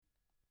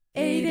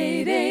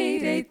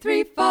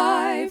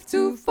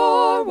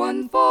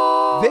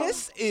888-835-2414.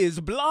 This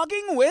is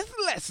Blogging with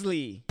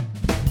Leslie.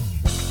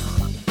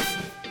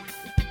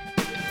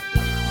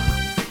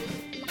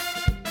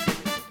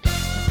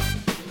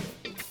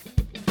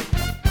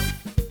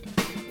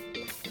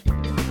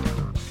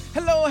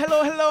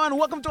 Hello, and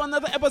welcome to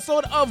another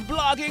episode of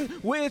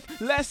Blogging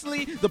with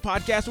Leslie, the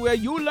podcast where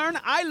you learn,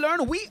 I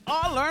learn, we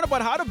all learn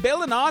about how to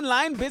build an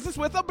online business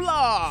with a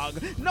blog.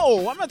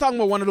 No, I'm not talking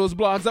about one of those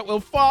blogs that will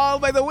fall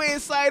by the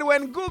wayside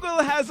when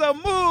Google has a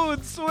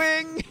mood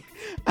swing.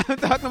 I'm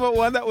talking about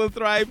one that will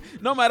thrive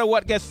no matter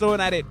what gets thrown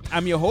at it.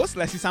 I'm your host,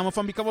 Leslie Salmon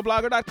from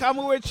BecomeABlogger.com,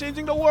 where we're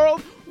changing the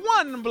world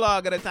one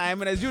blog at a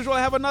time. And as usual, I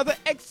have another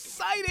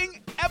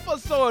exciting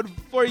episode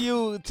for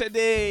you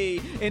today.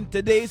 In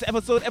today's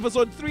episode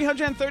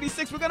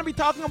 336, we're going to be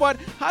talking about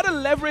how to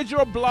leverage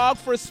your blog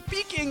for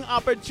speaking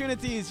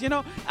opportunities. You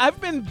know,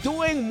 I've been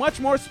doing much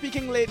more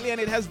speaking lately,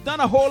 and it has done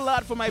a whole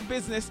lot for my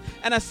business.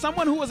 And as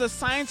someone who was a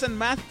science and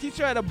math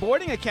teacher at a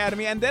boarding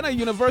academy and then a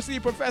university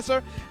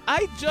professor,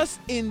 I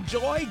just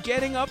enjoy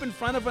getting up in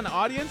front of an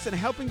audience and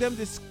helping them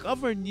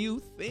discover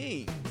new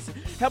things,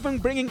 helping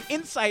bringing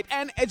insight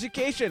and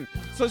education.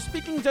 So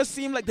speaking just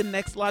seemed like the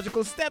next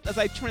logical step as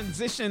I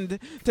transitioned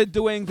to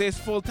doing this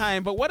full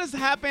time. But what has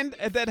happened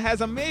that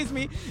has amazed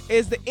me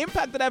is the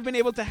impact that I've been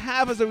able to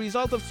have as a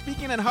result of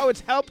speaking and how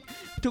it's helped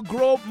to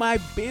grow my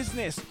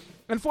business.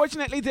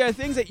 Unfortunately, there are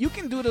things that you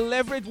can do to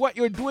leverage what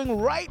you're doing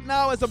right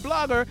now as a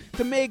blogger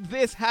to make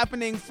this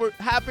happen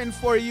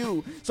for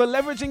you. So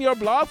leveraging your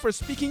blog for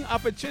speaking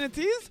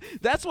opportunities,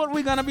 that's what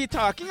we're going to be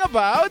talking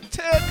about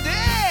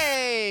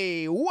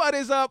today. What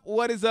is up?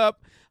 What is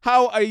up?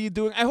 How are you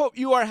doing? I hope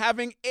you are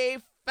having a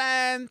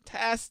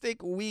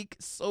fantastic week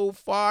so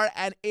far.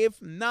 And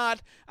if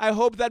not, I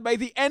hope that by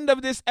the end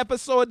of this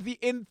episode,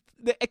 the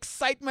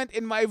excitement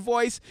in my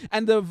voice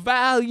and the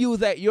value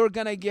that you're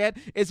gonna get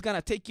is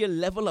gonna take your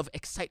level of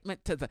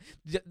excitement to the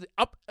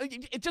up.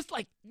 It's just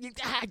like,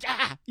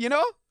 you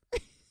know.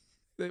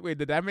 Wait,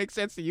 did that make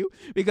sense to you?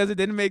 Because it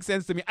didn't make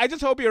sense to me. I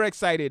just hope you're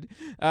excited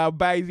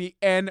by the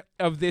end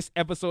of this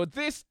episode.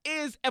 This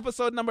is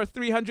episode number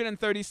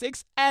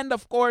 336. And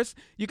of course,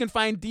 you can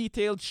find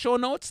detailed show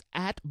notes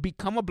at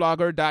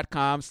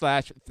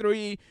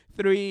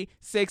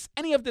becomeablogger.com/336.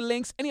 Any of the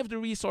links, any of the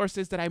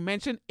resources that I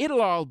mentioned,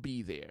 it'll all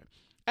be there.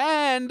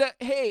 And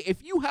hey,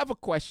 if you have a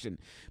question,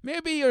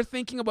 maybe you're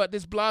thinking about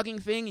this blogging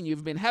thing and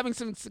you've been having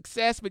some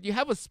success, but you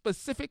have a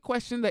specific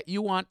question that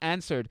you want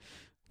answered.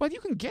 Well, you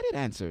can get it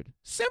answered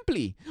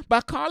simply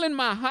by calling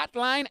my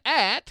hotline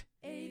at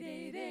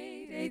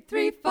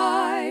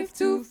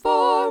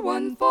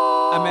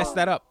 888-835-2414. I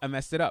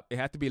messed it up. It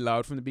had to be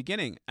loud from the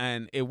beginning,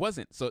 and it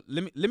wasn't. So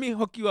let me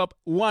hook you up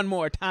one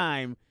more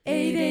time.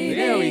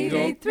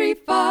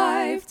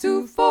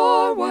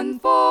 888-835-2414.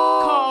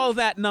 Call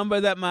that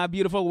number that my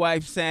beautiful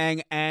wife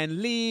sang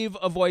and leave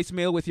a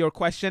voicemail with your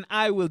question.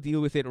 I will deal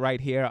with it right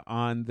here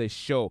on the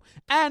show.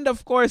 And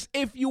of course,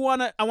 I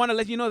want to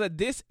let you know that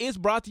this is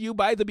brought to you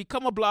by the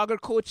Become a Blogger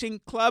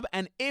Coaching Club.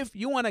 And if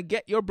you want to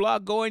get your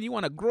blog going, you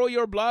want to grow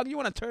your blog, you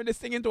want to turn this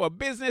thing into a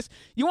business,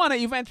 you want to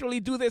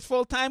eventually do this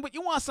full time, but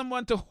you want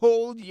someone to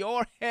hold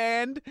your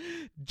hand,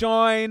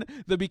 join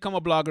the Become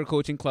a Blogger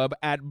Coaching Club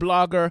at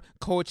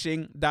bloggercoaching.com.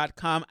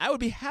 I would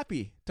be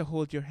happy to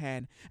hold your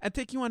hand and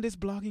take you on this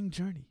blogging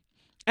journey.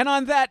 And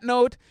on that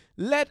note,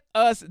 let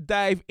us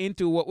dive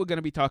into what we're going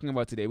to be talking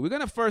about today. We're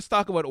going to first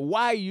talk about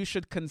why you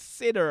should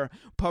consider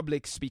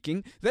public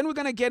speaking. Then we're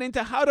going to get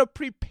into how to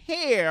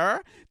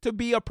prepare to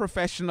be a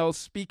professional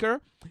speaker.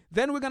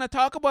 Then we're going to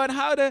talk about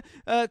how to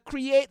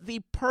create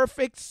the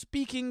perfect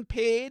speaking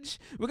page.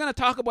 We're going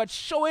to talk about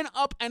showing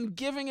up and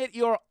giving it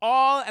your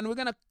all. And we're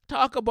going to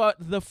talk about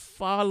the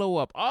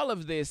follow-up. All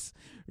of this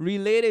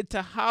related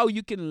to how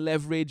you can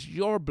leverage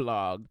your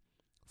blog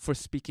for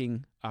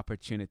speaking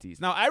opportunities.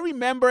 Now, I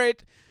remember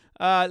it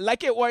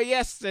like it were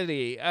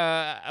yesterday.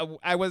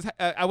 I was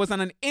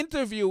on an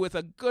interview with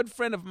a good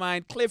friend of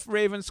mine, Cliff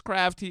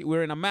Ravenscraft.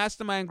 We're in a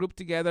mastermind group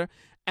together,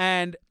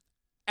 and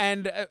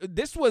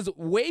this was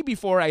way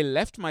before I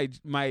left my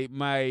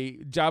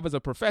job as a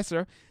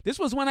professor. This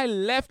was when I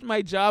left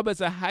my job as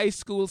a high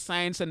school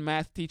science and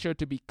math teacher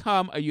to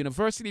become a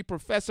university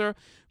professor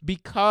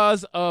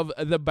because of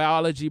the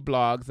biology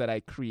blog that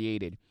I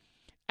created.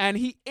 And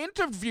he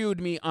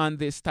interviewed me on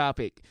this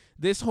topic,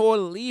 this whole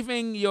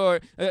leaving your,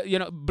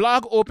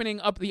 blog opening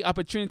up the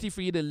opportunity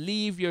for you to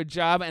leave your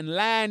job and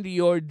land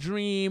your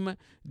dream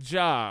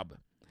job.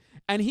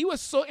 And he was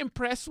so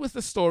impressed with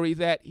the story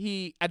that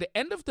he, at the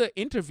end of the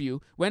interview,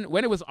 when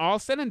it was all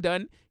said and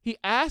done, he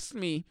asked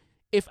me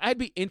if I'd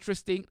be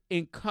interested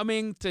in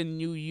coming to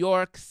New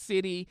York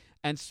City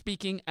and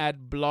speaking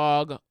at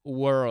Blog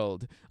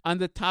World on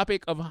the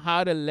topic of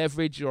how to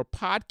leverage your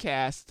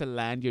podcast to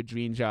land your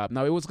dream job.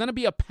 Now, it was going to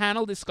be a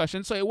panel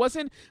discussion, so it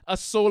wasn't a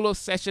solo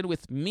session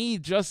with me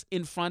just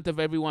in front of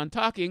everyone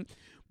talking,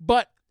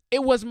 but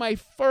it was my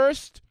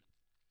first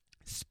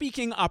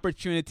speaking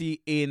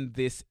opportunity in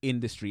this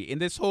industry, in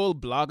this whole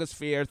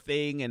blogosphere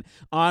thing and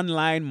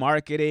online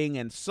marketing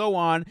and so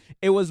on.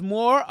 It was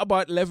more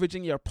about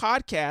leveraging your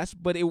podcast,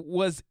 but it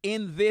was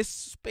in this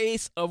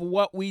space of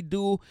what we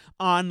do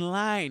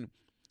online.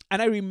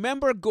 And I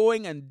remember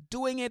going and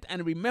doing it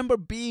and remember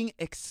being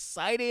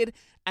excited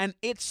and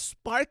it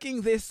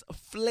sparking this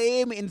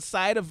flame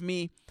inside of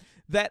me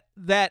that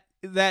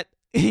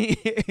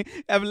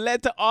have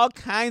led to all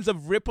kinds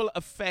of ripple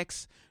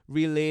effects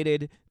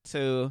related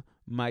to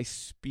my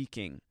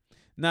speaking.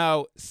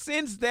 Now,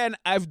 since then,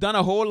 I've done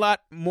a whole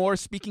lot more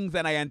speaking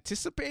than I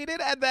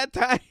anticipated at that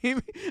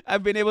time.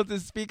 I've been able to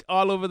speak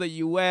all over the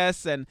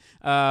U.S. and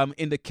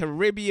in the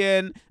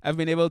Caribbean. I've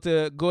been able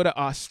to go to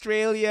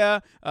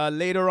Australia.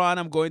 Later on,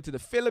 I'm going to the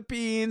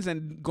Philippines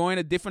and going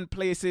to different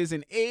places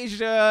in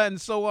Asia and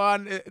so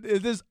on.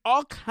 There's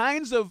all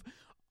kinds of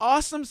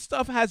awesome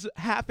stuff has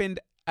happened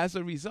as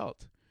a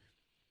result.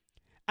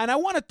 And I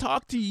want to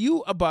talk to you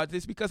about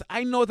this because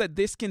I know that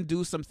this can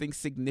do something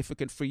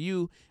significant for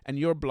you and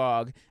your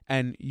blog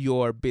and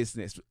your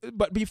business.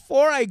 But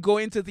before I go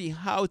into the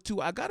how-to,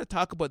 I got to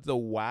talk about the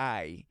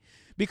why.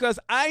 Because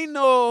I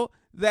know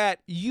that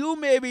you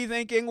may be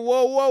thinking,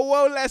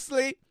 whoa,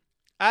 Leslie,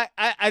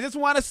 I just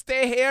want to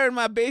stay here in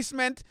my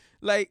basement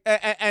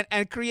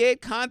and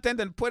create content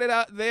and put it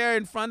out there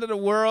in front of the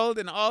world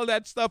and all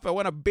that stuff. I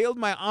want to build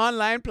my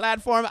online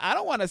platform. I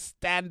don't want to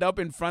stand up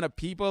in front of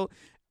people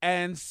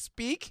and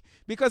speak,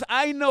 because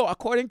I know,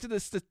 according to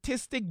the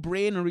Statistic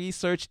Brain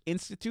Research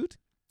Institute,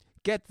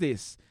 get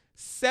this,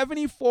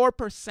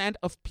 74%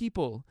 of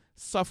people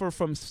suffer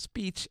from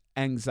speech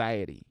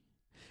anxiety.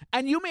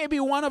 And you may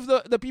be one of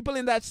the people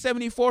in that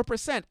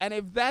 74%. And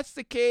if that's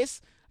the case,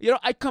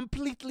 I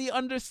completely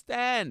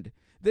understand.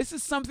 This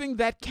is something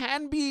that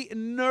can be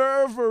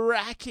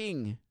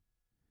nerve-wracking.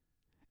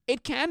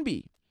 It can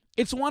be.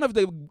 It's one of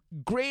the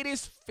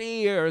greatest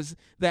fears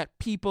that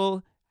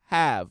people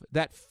have,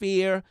 that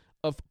fear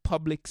of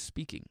public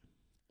speaking.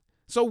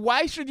 So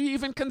why should you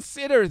even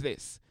consider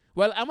this?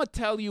 Well, I'm going to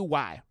tell you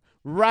why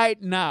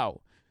right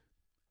now.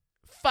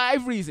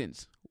 5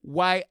 reasons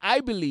why I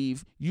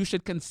believe you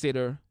should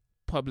consider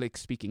public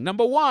speaking.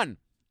 Number 1,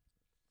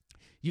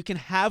 you can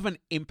have an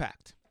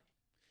impact.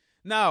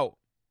 Now,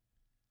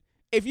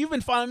 if you've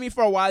been following me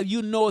for a while,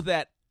 you know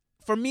that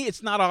for me,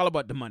 it's not all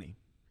about the money.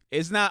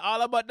 It's not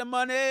all about the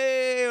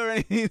money or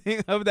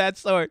anything of that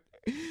sort.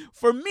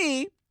 For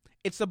me,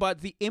 it's about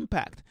the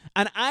impact.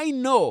 And I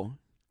know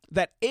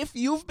that if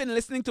you've been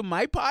listening to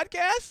my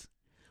podcast,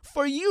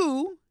 for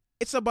you,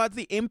 it's about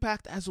the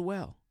impact as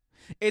well.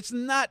 It's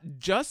not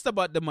just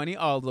about the money,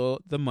 although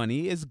the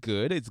money is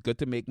good. It's good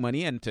to make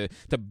money and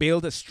to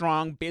build a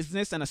strong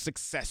business and a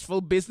successful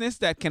business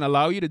that can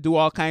allow you to do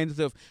all kinds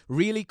of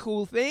really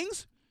cool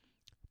things.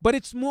 But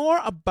it's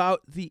more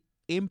about the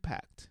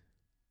impact.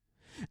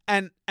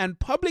 And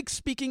public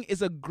speaking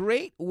is a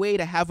great way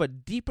to have a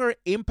deeper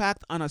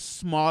impact on a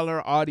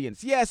smaller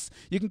audience. Yes,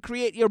 you can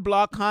create your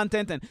blog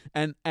content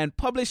and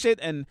publish it,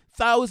 and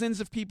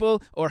thousands of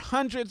people or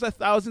hundreds of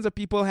thousands of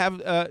people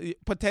have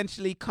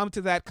potentially come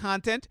to that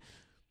content.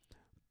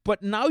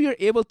 But now you're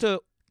able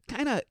to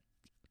kind of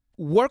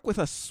work with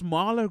a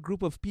smaller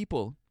group of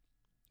people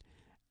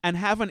and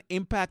have an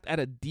impact at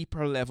a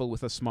deeper level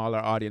with a smaller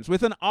audience,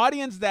 with an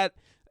audience that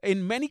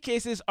in many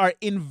cases are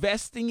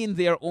investing in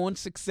their own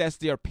success.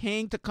 They are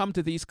paying to come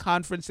to these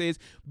conferences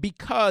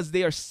because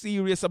they are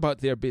serious about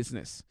their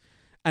business.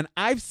 And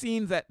I've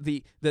seen that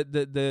the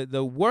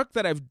work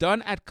that I've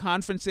done at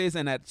conferences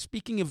and at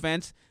speaking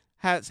events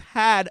has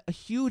had a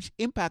huge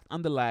impact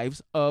on the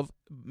lives of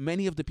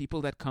many of the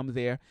people that come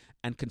there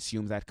and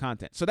consume that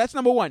content. So that's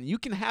number 1. You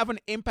can have an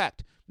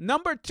impact.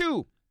 Number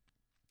 2,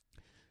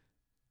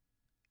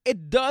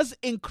 it does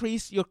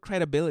increase your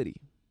credibility.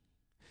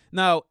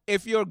 Now,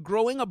 if you're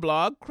growing a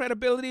blog,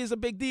 credibility is a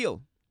big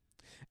deal.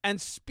 And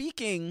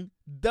speaking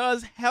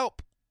does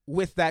help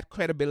with that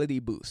credibility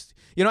boost.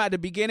 At the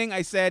beginning,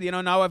 I said,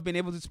 now I've been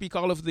able to speak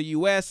all over the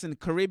U.S. and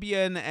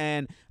Caribbean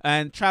and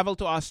travel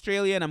to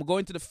Australia, and I'm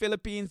going to the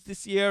Philippines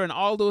this year and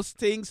all those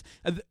things.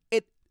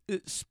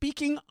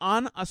 Speaking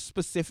on a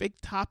specific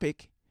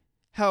topic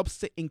helps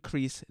to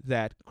increase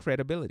that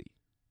credibility.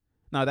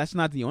 Now, that's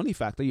not the only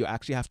factor. You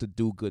actually have to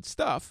do good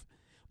stuff,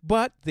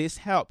 but this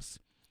helps.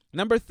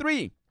 Number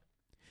 3,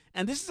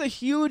 and this is a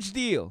huge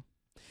deal,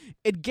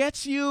 it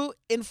gets you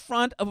in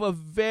front of a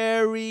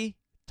very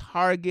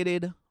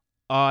targeted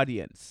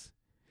audience.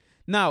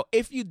 Now,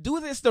 if you do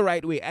this the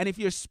right way, and if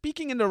you're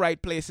speaking in the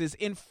right places,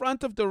 in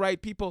front of the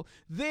right people,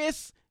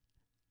 this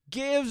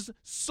gives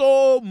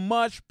so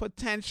much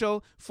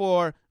potential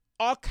for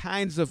all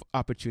kinds of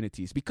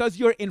opportunities because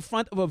you're in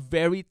front of a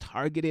very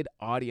targeted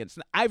audience.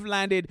 I've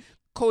landed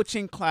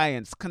coaching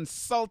clients,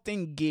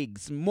 consulting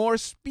gigs, more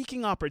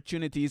speaking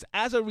opportunities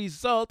as a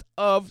result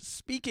of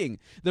speaking.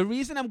 The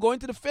reason I'm going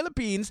to the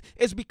Philippines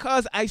is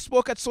because I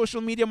spoke at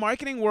Social Media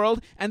Marketing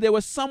World and there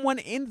was someone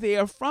in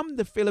there from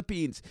the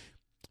Philippines.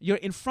 You're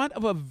in front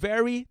of a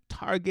very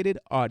targeted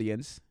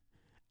audience,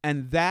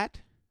 and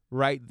that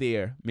right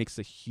there makes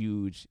a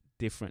huge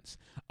difference.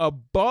 A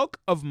bulk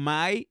of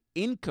my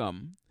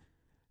income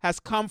has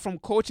come from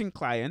coaching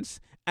clients,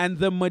 and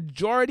the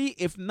majority,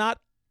 if not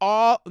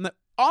all,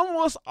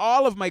 almost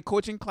all of my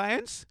coaching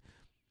clients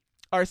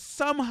are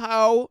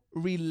somehow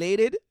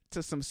related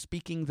to some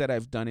speaking that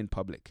I've done in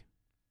public.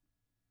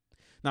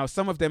 Now,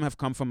 some of them have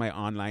come from my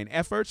online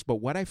efforts, but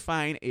what I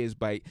find is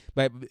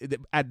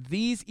at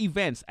these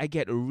events, I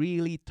get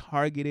really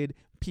targeted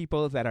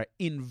people that are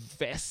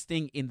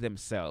investing in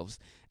themselves,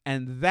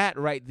 and that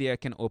right there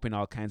can open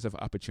all kinds of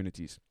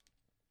opportunities.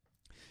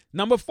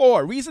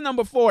 Reason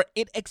number four,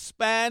 it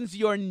expands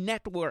your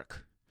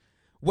network.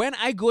 When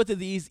I go to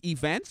these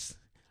events,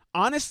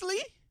 honestly,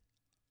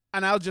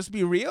 and I'll just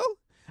be real,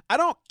 I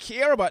don't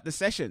care about the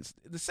sessions.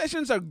 The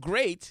sessions are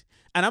great,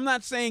 and I'm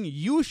not saying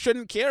you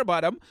shouldn't care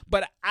about them,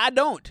 but I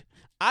don't.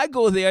 I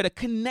go there to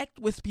connect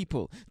with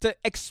people, to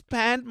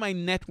expand my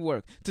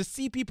network, to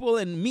see people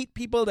and meet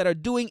people that are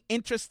doing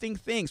interesting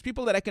things,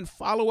 people that I can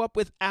follow up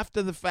with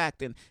after the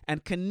fact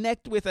and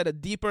connect with at a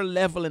deeper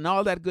level and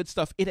all that good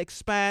stuff. It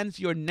expands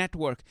your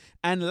network.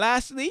 And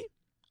lastly,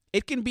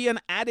 it can be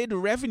an added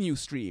revenue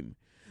stream.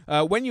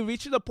 When you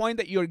reach the point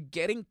that you're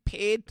getting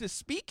paid to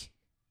speak,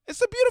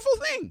 it's a beautiful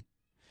thing.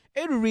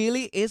 It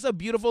really is a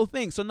beautiful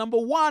thing. So number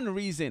one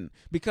reason,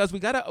 because we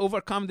got to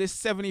overcome this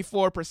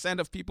 74%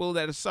 of people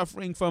that are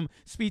suffering from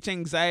speech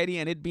anxiety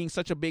and it being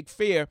such a big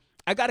fear,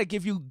 I got to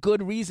give you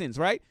good reasons,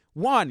 right?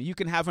 1, you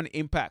can have an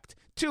impact.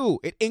 2,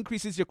 it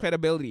increases your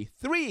credibility.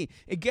 3,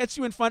 it gets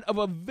you in front of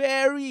a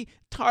very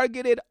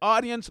targeted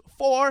audience.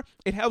 4,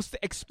 it helps to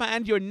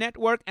expand your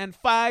network. And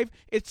 5,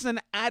 it's an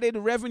added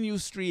revenue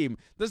stream.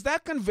 Does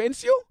that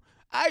convince you?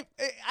 I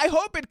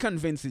hope it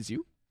convinces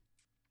you.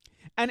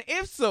 And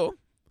if so,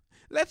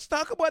 let's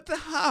talk about the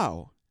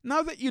how.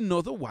 Now that you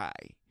know the why,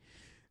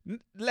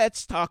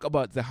 let's talk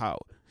about the how.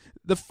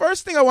 The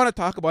first thing I want to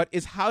talk about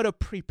is how to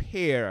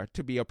prepare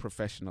to be a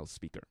professional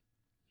speaker.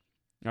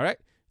 All right?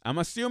 I'm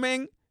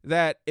assuming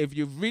that if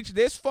you've reached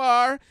this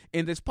far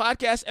in this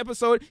podcast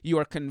episode, you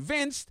are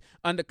convinced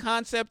on the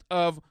concept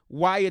of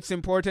why it's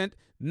important.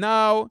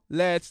 Now,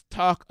 let's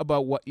talk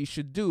about what you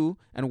should do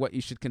and what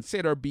you should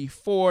consider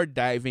before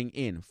diving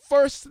in.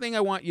 First thing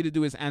I want you to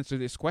do is answer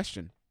this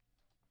question.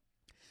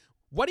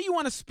 What do you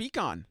want to speak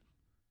on?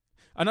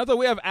 Another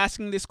way of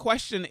asking this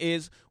question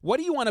is, what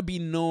do you want to be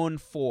known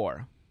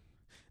for?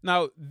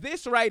 Now,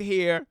 this right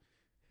here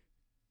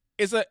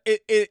is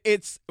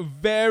it's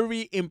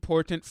very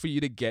important for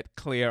you to get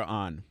clear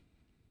on.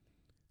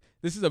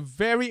 This is a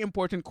very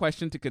important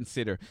question to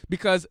consider,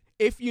 because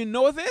if you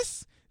know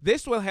this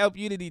will help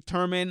you to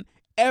determine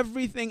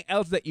everything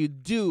else that you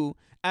do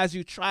as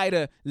you try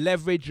to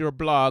leverage your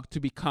blog to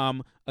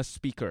become a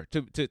speaker,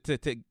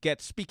 to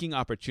get speaking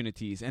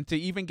opportunities, and to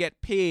even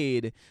get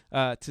paid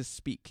to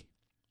speak.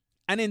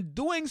 And in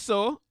doing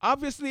so,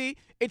 obviously,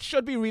 it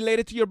should be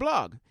related to your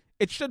blog.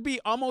 It should be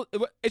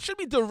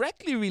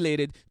directly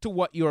related to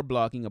what you're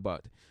blogging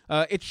about.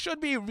 It should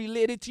be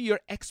related to your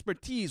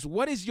expertise.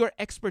 What is your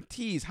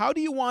expertise? How do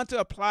you want to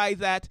apply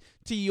that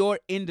to your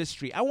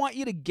industry? I want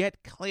you to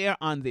get clear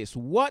on this.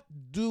 What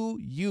do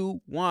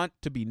you want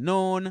to be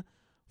known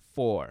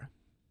for?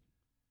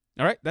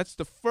 All right, that's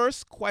the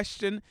first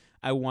question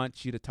I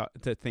want you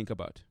to think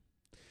about.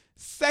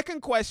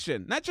 Second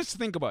question, not just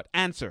think about,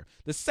 answer.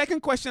 The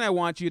second question I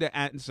want you to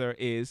answer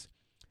is,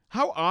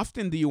 how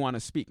often do you want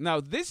to speak?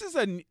 Now, this is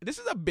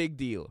a big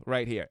deal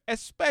right here,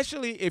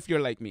 especially if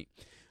you're like me.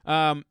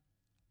 And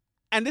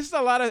this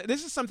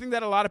is something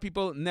that a lot of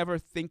people never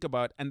think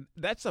about, and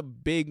that's a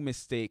big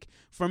mistake.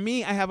 For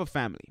me, I have a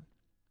family.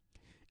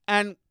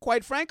 And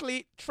quite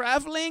frankly,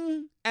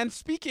 traveling and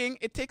speaking,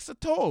 it takes a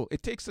toll.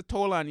 It takes a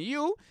toll on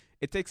you.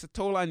 It takes a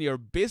toll on your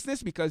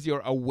business because you're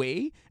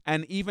away.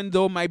 And even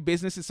though my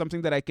business is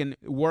something that I can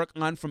work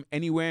on from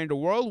anywhere in the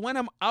world, when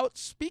I'm out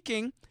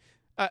speaking,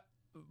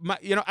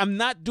 I'm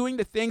not doing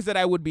the things that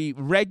I would be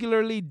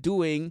normally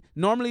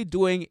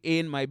doing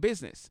in my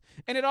business.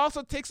 And it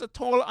also takes a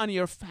toll on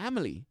your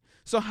family.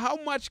 So how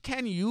much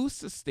can you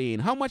sustain?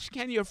 How much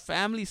can your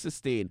family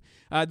sustain?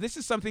 This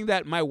is something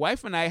that my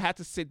wife and I had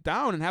to sit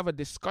down and have a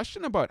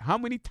discussion about. How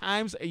many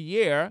times a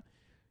year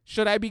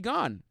should I be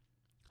gone?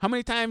 How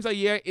many times a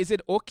year is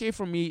it okay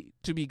for me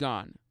to be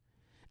gone?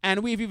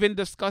 And we've even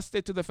discussed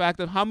it to the fact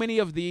of how many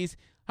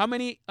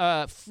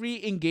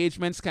free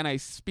engagements can I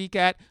speak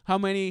at? How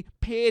many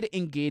paid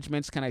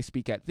engagements can I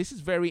speak at? This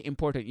is very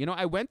important.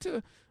 I went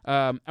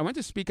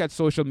to speak at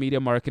Social Media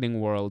Marketing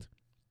World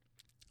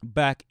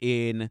back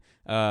in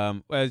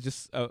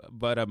just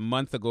about a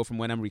month ago from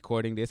when I'm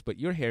recording this, but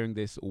you're hearing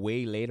this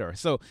way later.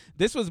 So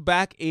this was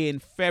back in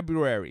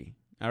February,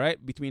 all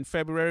right, between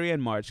February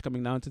and March,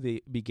 coming down to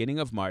the beginning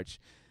of March.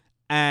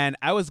 And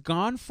I was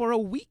gone for a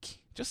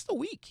week, just a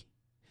week.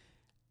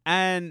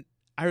 And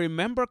I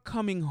remember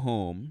coming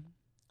home,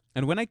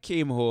 and when I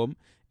came home,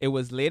 it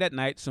was late at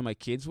night, so my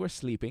kids were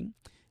sleeping.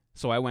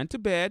 So I went to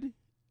bed,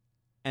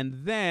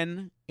 and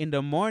then in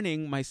the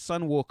morning, my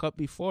son woke up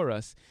before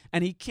us,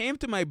 and he came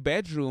to my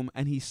bedroom,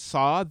 and he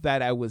saw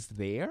that I was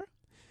there,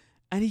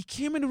 and he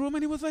came in the room,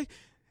 and he was like,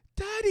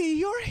 "Daddy,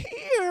 you're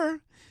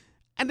here."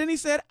 And then he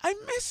said, "I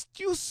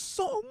missed you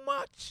so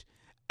much."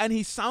 and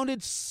he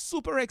sounded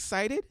super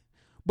excited,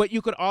 but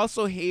you could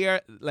also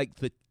hear like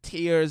the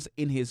tears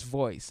in his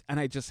voice. And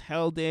I just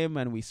held him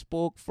and we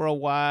spoke for a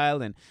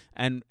while, and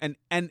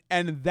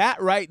that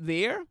right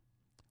there,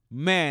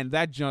 man,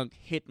 that junk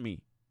hit me.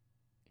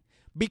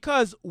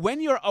 Because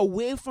when you're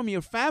away from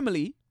your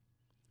family,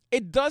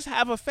 it does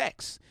have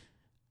effects.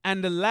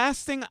 And the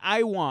last thing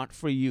I want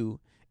for you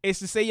is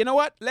to say, you know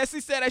what? Leslie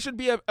said I should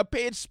be a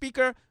paid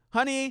speaker.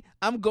 Honey,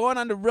 I'm going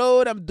on the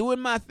road. I'm doing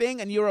my thing.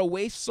 And you're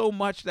away so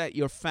much that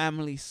your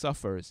family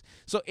suffers.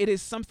 So it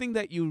is something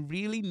that you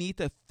really need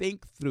to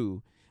think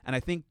through. And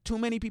I think too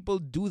many people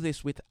do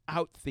this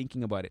without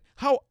thinking about it.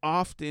 How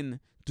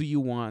often do you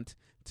want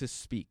to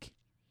speak?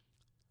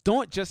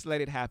 Don't just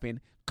let it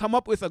happen. Come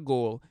up with a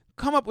goal.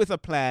 Come up with a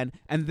plan.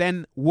 And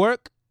then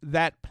work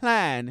that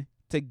plan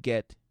to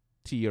get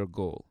to your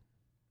goal.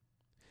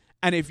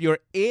 And if you're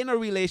in a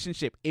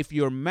relationship, if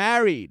you're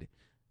married,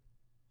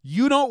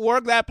 you don't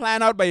work that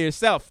plan out by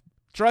yourself.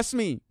 Trust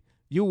me,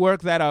 you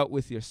work that out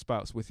with your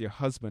spouse, with your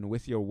husband,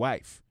 with your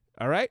wife.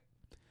 All right?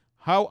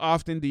 How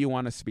often do you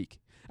want to speak?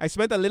 I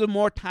spent a little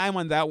more time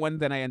on that one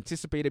than I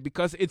anticipated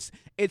because it's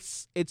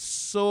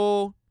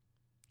so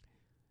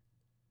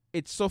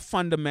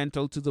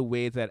fundamental to the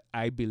way that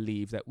I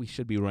believe that we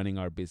should be running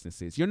our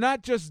businesses. You're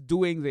not just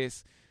doing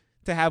this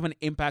to have an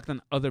impact on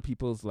other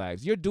people's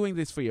lives. You're doing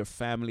this for your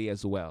family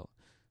as well.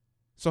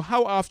 So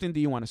how often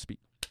do you want to speak?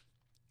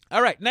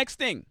 All right, next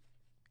thing.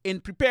 In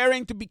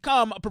preparing to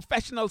become a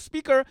professional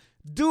speaker,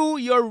 do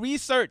your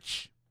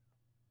research.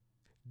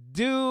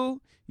 Do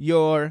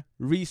your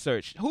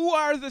research. Who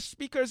are the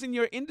speakers in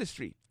your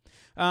industry?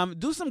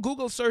 Do some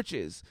Google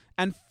searches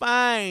and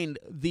find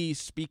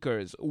these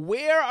speakers.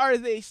 Where are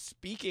they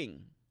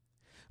speaking?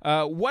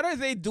 What are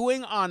they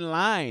doing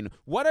online?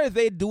 What are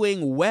they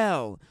doing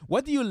well?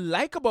 What do you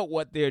like about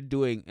what they're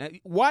doing?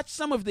 Watch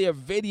some of their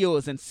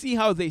videos and see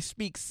how they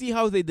speak. See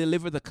how they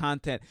deliver the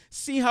content.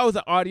 See how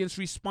the audience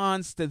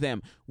responds to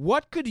them.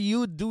 What could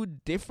you do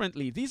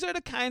differently? These are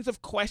the kinds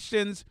of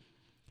questions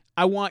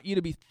I want you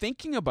to be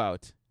thinking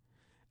about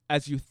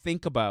as you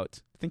think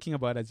about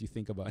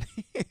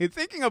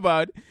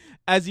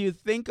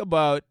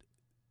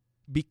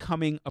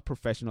becoming a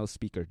professional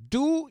speaker.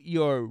 Do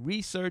your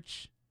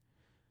research.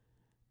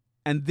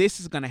 And this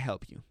is going to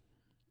help you.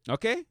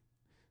 Okay?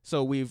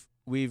 So we've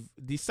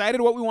decided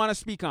what we want to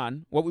speak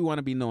on, what we want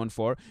to be known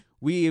for.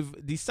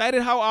 We've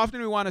decided how often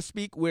we want to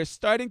speak. We're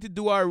starting to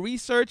do our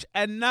research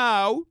and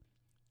now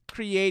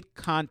create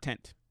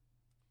content.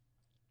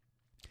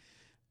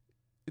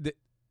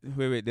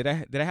 Wait, did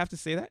I have to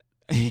say that?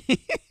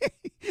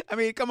 I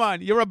mean, come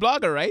on, you're a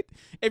blogger, right?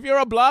 If you're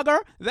a blogger,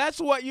 that's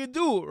what you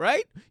do,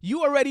 right?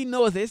 You already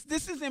know this.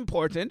 This is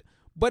important.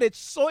 But it's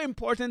so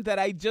important that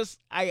I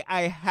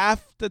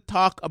have to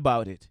talk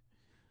about it.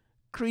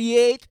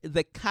 Create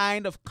the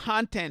kind of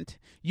content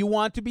you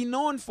want to be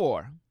known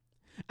for.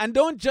 And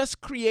don't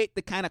just create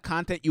the kind of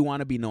content you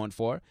want to be known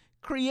for.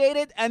 Create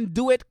it and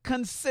do it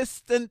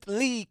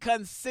consistently.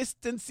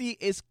 Consistency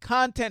is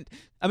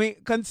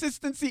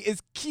consistency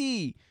is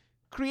key.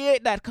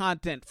 Create that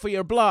content for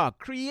your blog.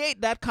 Create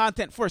that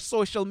content for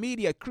social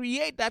media.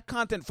 Create that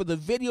content for the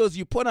videos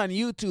you put on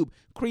YouTube.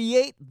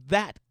 Create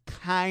that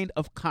kind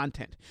of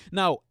content.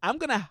 Now, I'm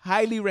going to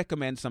highly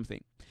recommend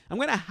something. I'm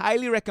going to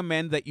highly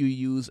recommend that you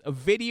use a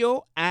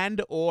video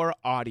and or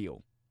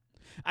audio.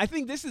 I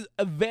think this is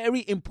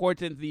very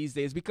important these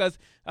days because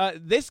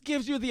this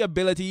gives you the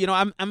ability, you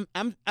know,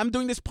 I'm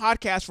doing this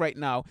podcast right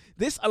now.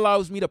 This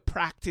allows me to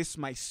practice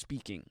my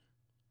speaking.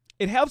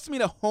 It helps me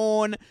to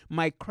hone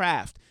my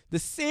craft. The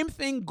same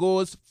thing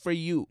goes for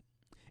you.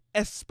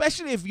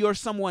 Especially if you're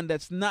someone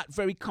that's not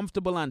very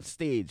comfortable on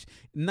stage,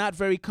 not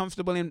very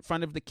comfortable in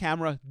front of the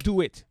camera, do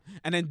it.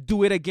 And then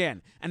do it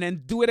again. And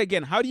then do it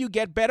again. How do you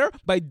get better?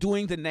 By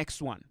doing the next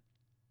one.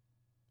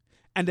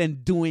 And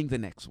then doing the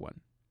next one.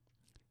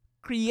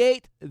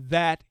 Create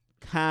that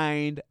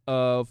kind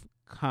of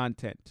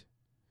content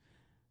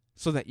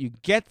so that you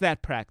get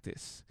that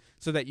practice,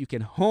 so that you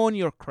can hone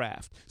your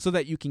craft, so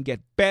that you can get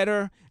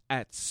better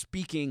at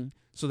speaking,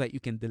 so that you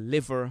can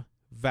deliver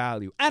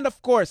value. And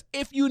of course,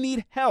 if you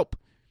need help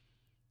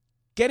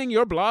getting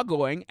your blog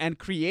going and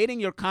creating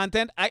your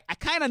content, I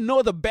kind of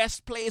know the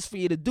best place for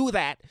you to do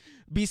that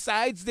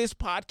besides this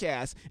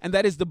podcast, and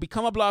that is the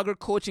Become a Blogger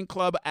Coaching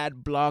Club at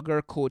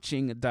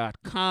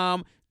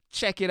bloggercoaching.com.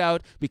 Check it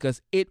out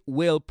because it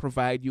will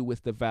provide you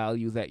with the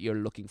value that you're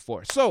looking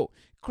for. So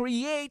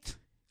create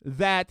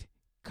that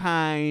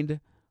kind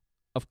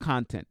of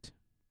content.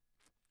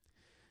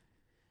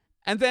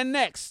 And then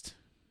next,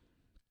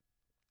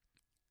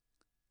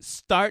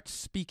 start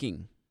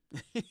speaking.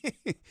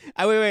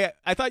 Wait.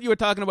 I thought you were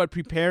talking about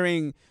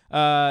preparing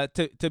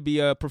to be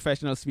a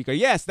professional speaker.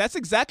 Yes, that's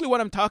exactly what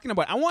I'm talking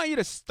about. I want you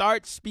to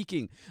start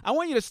speaking. I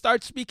want you to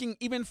start speaking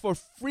even for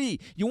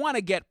free. You want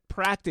to get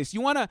practice.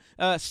 You want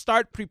to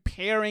start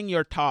preparing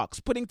your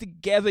talks, putting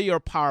together your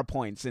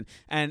PowerPoints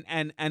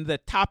and the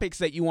topics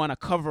that you want to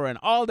cover and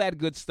all that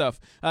good stuff.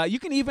 You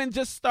can even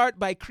just start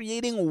by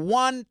creating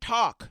one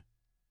talk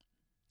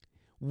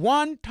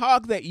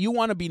that you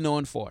want to be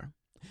known for.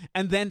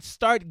 and then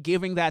start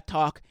giving that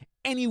talk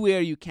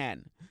anywhere you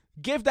can.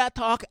 Give that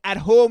talk at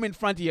home in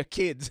front of your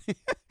kids.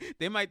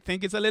 They might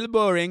think it's a little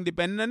boring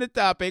depending on the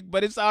topic,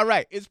 but it's all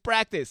right. It's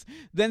practice.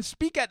 Then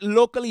speak at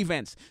local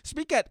events.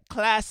 Speak at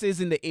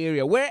classes in the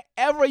area,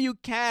 wherever you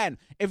can.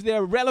 If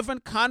there are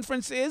relevant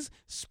conferences,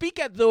 speak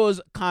at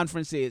those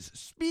conferences.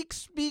 Speak,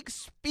 speak,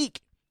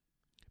 speak.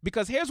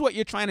 Because here's what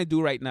you're trying to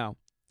do right now.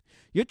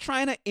 You're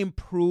trying to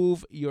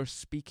improve your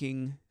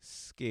speaking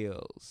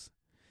skills.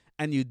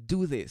 And you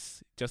do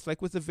this, just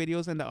like with the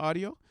videos and the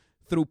audio,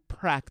 through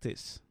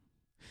practice.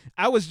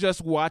 I was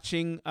just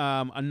watching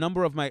not a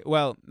number of my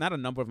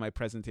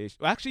presentations.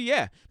 Well, actually,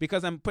 yeah,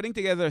 because I'm putting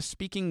together a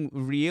speaking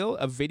reel,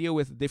 a video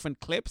with different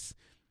clips,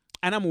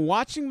 and I'm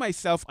watching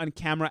myself on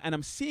camera, and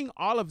I'm seeing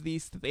all of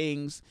these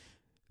things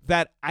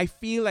that I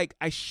feel like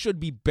I should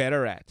be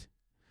better at.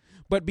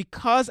 But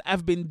because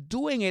I've been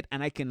doing it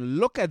and I can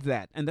look at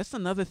that, and that's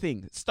another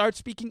thing, start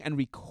speaking and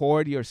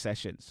record your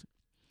sessions.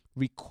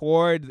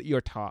 Record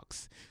your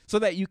talks so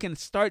that you can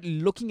start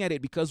looking at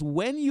it, because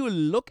when you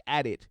look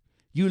at it,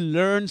 you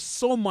learn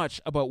so much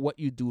about what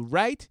you do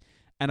right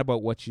and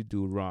about what you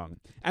do wrong.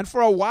 And for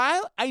a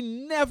while, I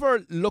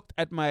never looked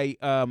at my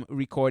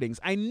recordings.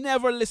 I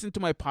never listened to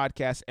my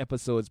podcast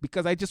episodes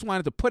because I just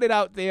wanted to put it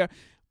out there.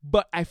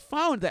 But I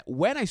found that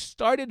when I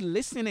started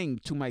listening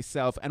to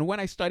myself and when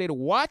I started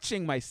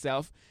watching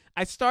myself,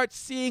 I start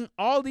seeing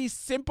all these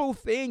simple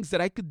things that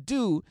I could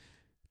do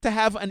to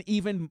have an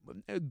even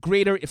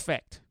greater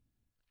effect.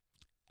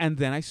 And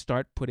then I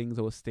start putting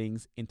those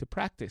things into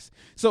practice.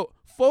 So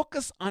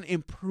focus on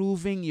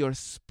improving your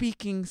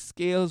speaking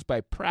skills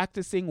by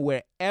practicing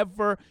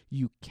wherever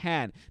you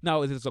can.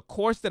 Now, there's a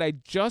course that I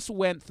just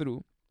went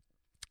through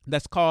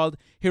that's called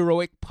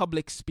Heroic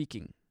Public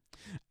Speaking.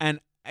 And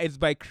it's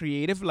by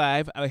Creative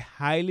Live. I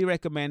highly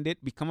recommend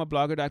it.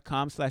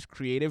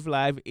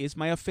 becomeablogger.com/creativelive is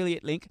my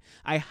affiliate link.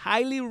 I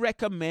highly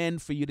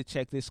recommend for you to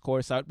check this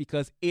course out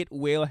because it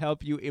will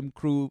help you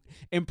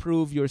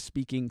improve your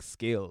speaking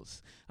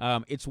skills.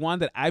 It's one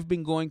that I've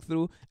been going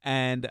through,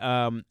 and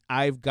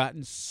I've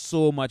gotten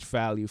so much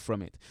value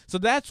from it. So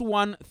that's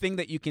one thing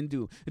that you can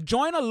do.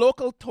 Join a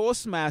local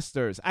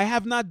Toastmasters. I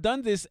have not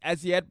done this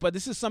as yet, but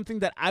this is something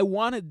that I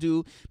want to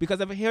do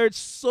because I've heard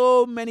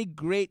so many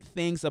great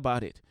things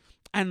about it.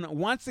 And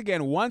once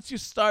again, once you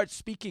start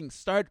speaking,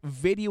 start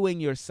videoing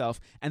yourself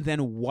and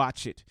then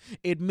watch it.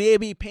 It may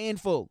be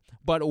painful,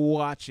 but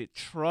watch it.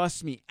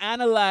 Trust me.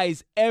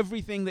 Analyze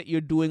everything that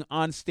you're doing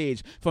on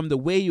stage, from the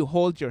way you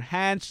hold your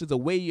hands to the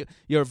way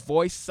your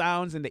voice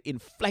sounds and the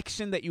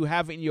inflection that you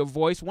have in your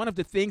voice. One of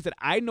the things that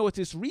I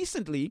noticed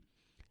recently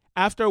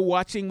after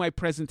watching my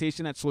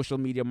presentation at Social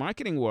Media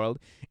Marketing World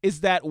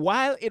is that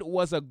while it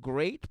was a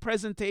great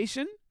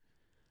presentation,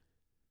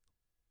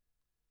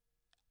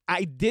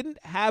 I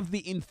didn't have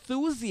the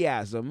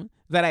enthusiasm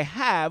that I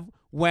have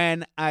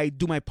when I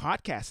do my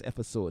podcast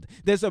episode.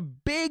 There's a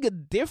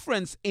big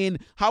difference in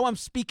how I'm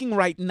speaking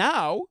right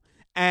now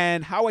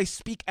and how I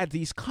speak at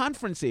these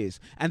conferences.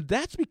 And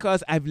that's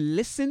because I've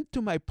listened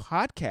to my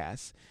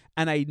podcast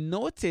and I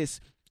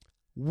notice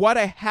what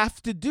I have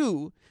to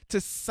do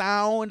to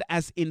sound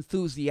as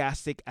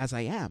enthusiastic as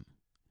I am.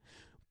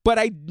 But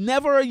I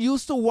never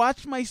used to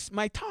watch my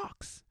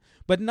talks.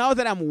 But now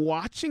that I'm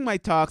watching my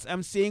talks,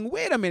 I'm saying,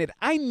 wait a minute,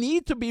 I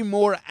need to be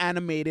more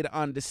animated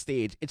on the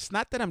stage. It's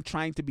not that I'm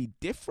trying to be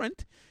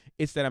different.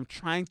 It's that I'm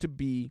trying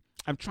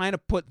to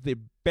put the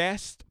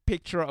best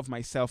picture of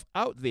myself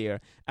out there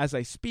as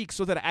I speak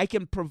so that I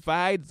can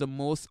provide the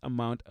most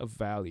amount of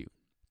value.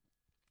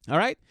 All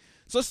right?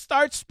 So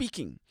start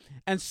speaking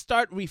and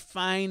start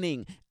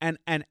refining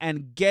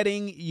and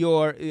getting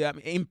your,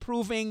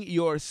 improving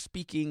your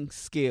speaking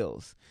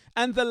skills.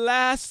 And the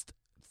last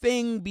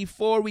thing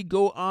before we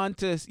go on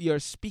to your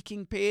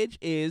speaking page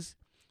is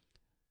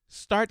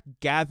start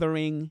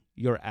gathering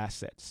your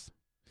assets.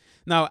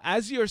 Now,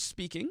 as you're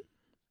speaking,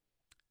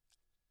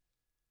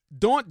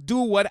 don't do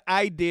what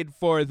I did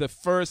for the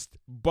first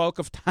bulk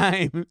of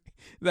time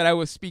that I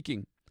was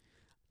speaking.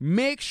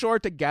 Make sure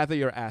to gather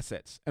your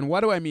assets. And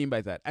what do I mean by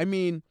that? I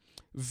mean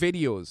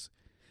videos.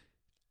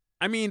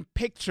 I mean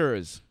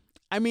pictures.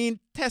 I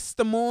mean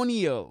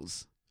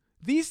testimonials.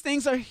 These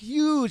things are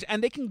huge,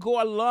 and they can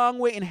go a long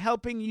way in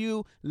helping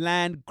you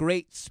land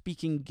great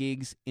speaking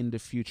gigs in the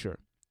future.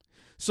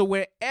 So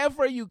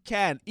wherever you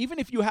can, even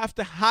if you have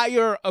to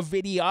hire a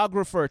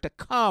videographer to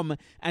come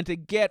and to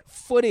get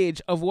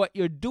footage of what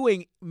you're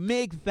doing,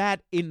 make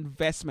that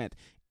investment.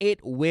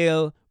 It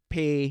will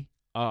pay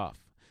off.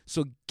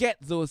 So get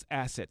those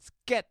assets,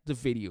 get the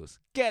videos,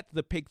 get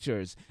the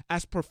pictures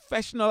as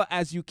professional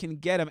as you can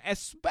get them,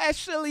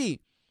 especially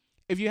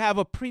if you have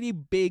a pretty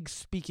big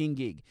speaking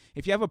gig.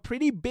 If you have a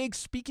pretty big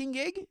speaking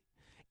gig,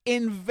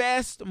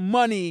 invest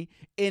money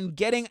in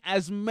getting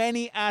as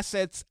many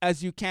assets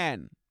as you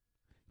can.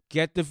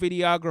 Get the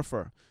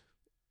videographer.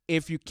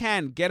 If you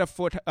can, get a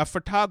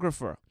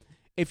photographer.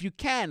 If you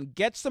can,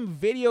 get some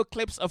video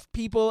clips of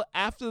people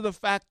after the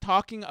fact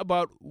talking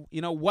about,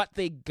 what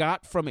they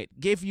got from it.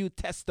 Give you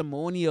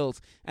testimonials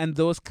and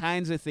those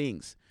kinds of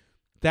things.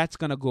 That's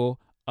going to go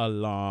a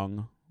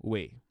long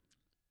way.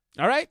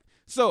 All right?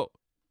 So,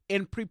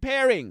 in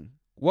preparing,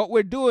 what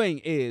we're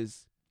doing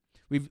is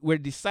we're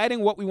deciding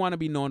what we want to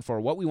be known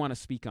for, what we want to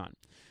speak on.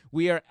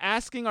 We are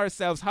asking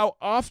ourselves, how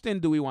often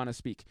do we want to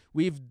speak?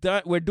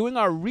 We're doing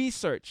our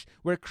research.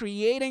 We're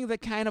creating the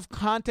kind of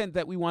content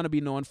that we want to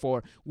be known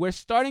for. We're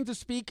starting to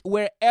speak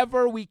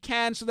wherever we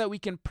can so that we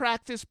can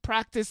practice,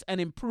 and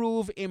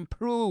improve.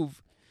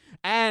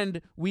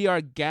 And we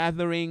are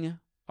gathering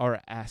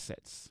our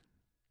assets.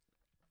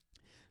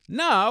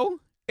 Now,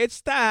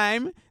 it's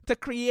time to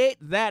create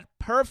that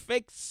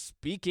perfect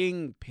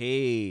speaking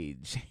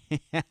page.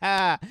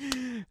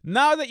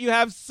 Now that you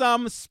have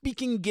some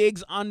speaking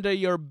gigs under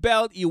your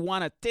belt, you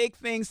want to take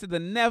things to the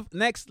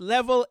next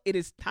level, it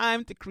is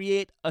time to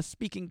create a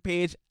speaking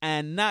page,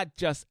 and not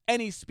just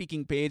any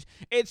speaking page.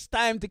 It's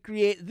time to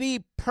create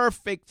the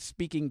perfect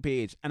speaking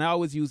page. And I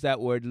always use that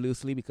word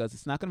loosely because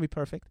it's not going to be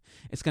perfect.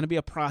 It's going to be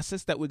a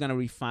process that we're going to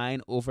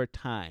refine over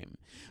time.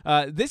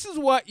 This is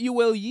what you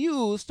will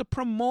use to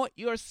promote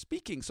your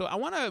speaking. So I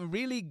want to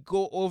really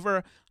go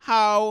over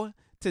how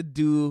to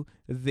do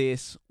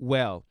this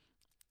well.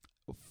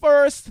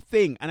 First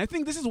thing, and I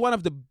think this is one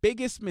of the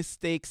biggest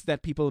mistakes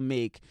that people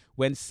make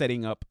when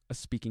setting up a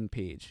speaking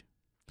page.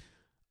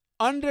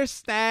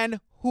 Understand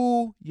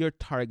who you're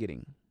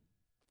targeting.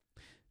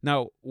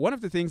 Now, one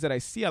of the things that I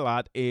see a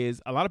lot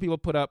is a lot of people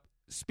put up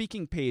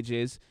speaking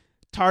pages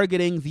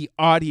targeting the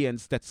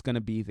audience that's going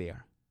to be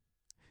there.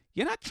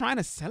 You're not trying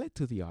to sell it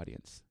to the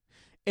audience.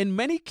 In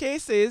many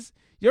cases,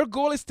 your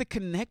goal is to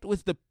connect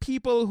with the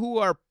people who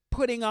are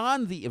putting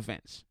on the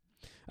events.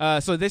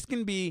 So this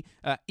can be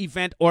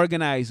event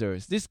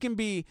organizers. This can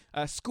be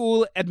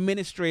school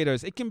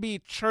administrators. It can be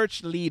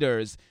church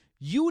leaders.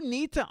 You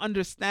need to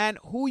understand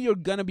who you're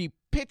going to be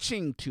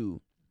pitching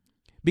to.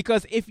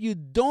 Because if you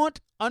don't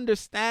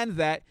understand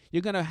that,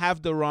 you're going to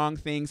have the wrong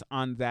things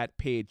on that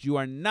page. You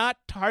are not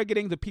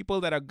targeting the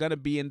people that are going to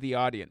be in the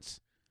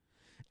audience.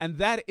 And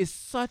that is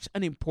such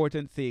an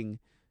important thing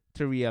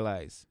to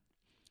realize.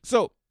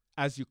 So,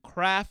 as you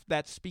craft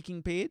that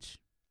speaking page,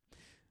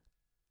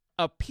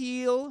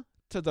 appeal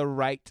to the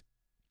right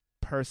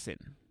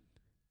person.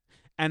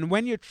 And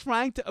when you're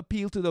trying to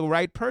appeal to the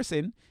right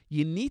person,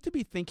 you need to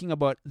be thinking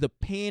about the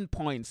pain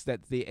points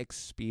that they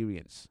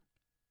experience.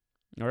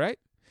 All right?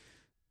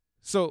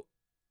 So,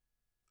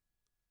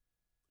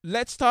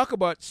 let's talk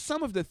about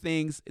some of the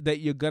things that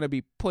you're going to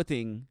be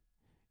putting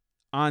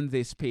on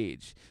this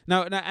page.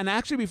 Now, and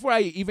actually, before I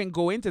even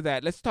go into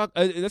that, let's talk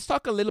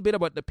a little bit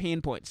about the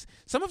pain points.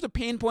 Some of the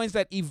pain points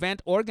that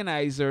event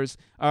organizers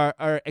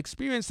are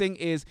experiencing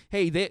is,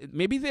 hey,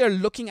 maybe they're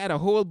looking at a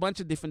whole bunch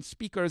of different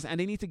speakers and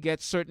they need to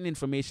get certain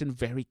information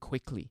very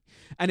quickly.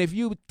 And if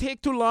you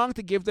take too long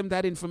to give them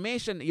that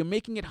information, you're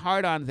making it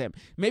hard on them.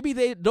 Maybe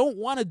they don't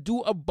want to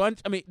do a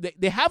bunch. I mean,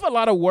 they have a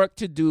lot of work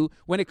to do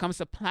when it comes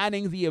to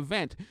planning the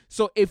event.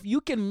 So if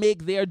you can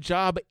make their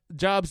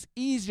jobs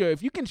easier,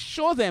 if you can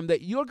show them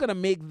that you're going to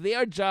make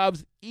their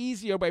jobs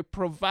easier by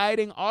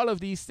providing all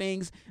of these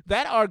things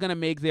that are going to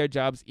make their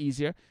jobs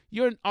easier,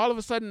 you're all of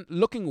a sudden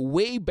looking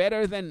way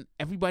better than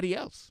everybody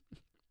else.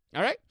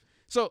 All right?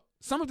 So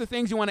some of the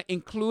things you want to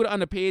include on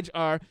the page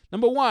are,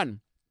 number one,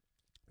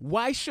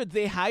 why should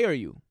they hire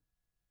you?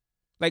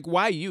 Like,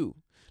 why you?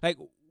 Like,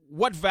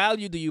 what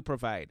value do you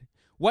provide?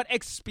 What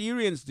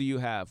experience do you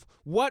have?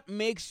 What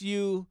makes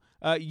you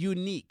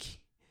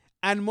unique?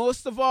 And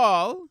most of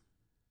all,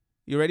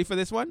 you ready for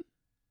this one?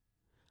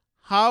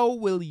 How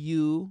will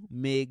you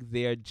make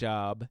their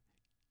job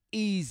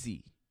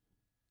easy?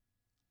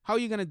 How are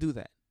you going to do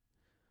that?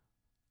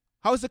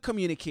 How's the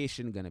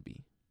communication going to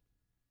be?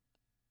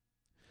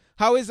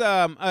 How is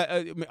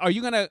are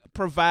you going to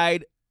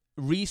provide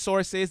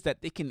resources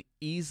that they can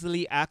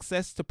easily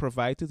access to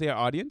provide to their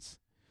audience?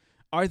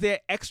 Are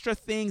there extra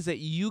things that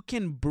you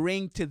can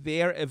bring to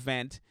their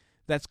event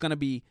that's going to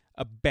be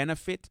a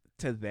benefit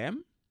to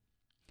them?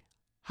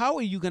 How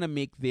are you going to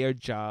make their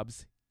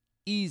jobs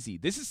easy?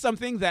 This is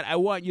something that I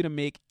want you to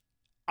make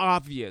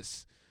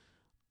obvious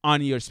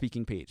on your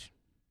speaking page.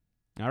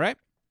 All right?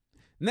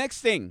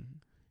 Next thing,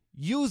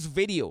 use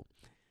video.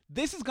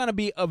 This is going to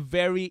be a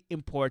very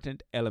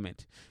important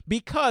element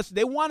because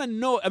they want to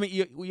know. I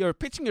mean, you're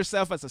pitching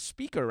yourself as a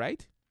speaker,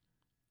 right?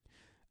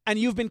 And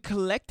you've been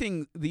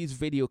collecting these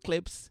video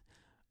clips.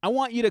 I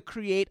want you to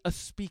create a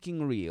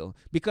speaking reel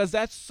because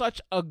that's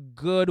such a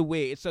good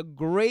way. It's a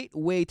great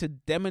way to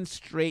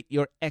demonstrate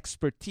your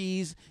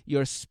expertise,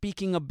 your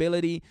speaking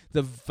ability,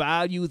 the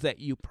value that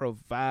you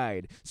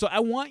provide. So I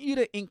want you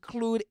to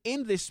include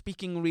in this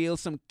speaking reel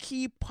some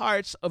key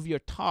parts of your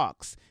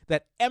talks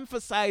that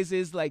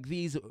emphasizes like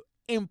these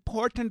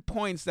important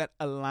points that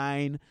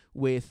align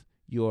with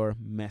your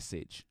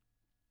message.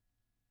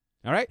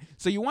 All right.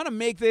 So you want to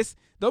make this,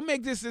 don't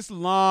make this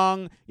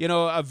long,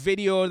 a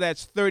video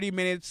that's 30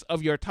 minutes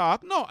of your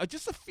talk. No,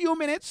 just a few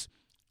minutes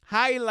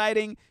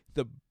highlighting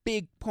the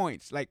big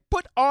points. Like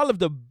put all of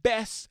the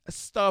best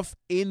stuff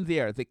in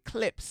there, the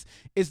clips.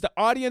 Is the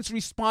audience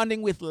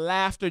responding with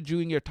laughter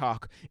during your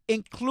talk?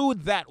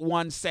 Include that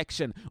one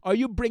section. Are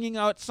you bringing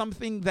out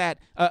something that,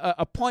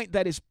 a point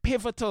that is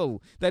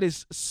pivotal, that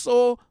is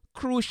so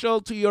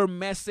crucial to your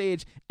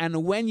message.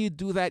 And when you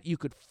do that, you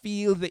could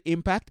feel the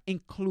impact.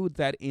 Include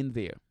that in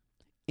there.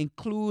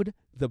 Include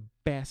the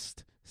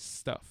best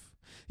stuff.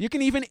 You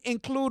can even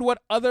include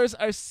what others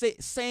are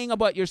saying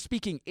about your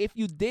speaking. If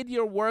you did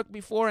your work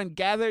before and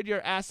gathered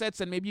your assets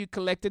and maybe you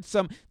collected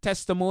some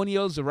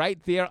testimonials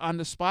right there on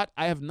the spot.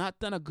 I have not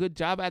done a good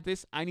job at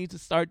this. I need to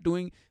start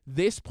doing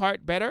this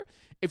part better.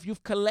 If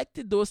you've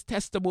collected those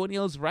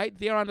testimonials right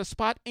there on the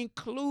spot,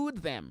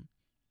 include them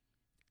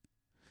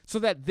so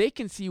that they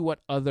can see what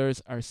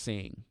others are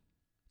saying.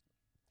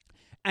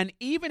 And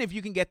even if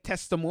you can get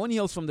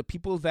testimonials from the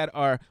people that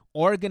are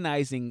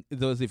organizing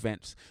those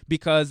events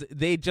because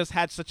they just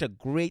had such a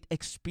great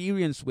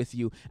experience with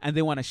you and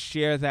they want to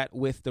share that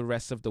with the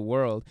rest of the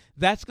world,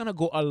 that's going to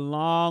go a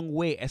long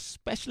way,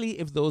 especially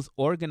if those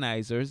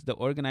organizers, the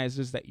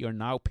organizers that you're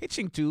now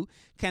pitching to,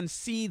 can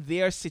see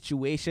their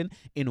situation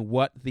in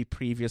what the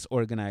previous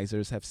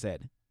organizers have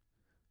said.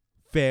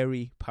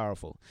 Very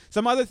powerful.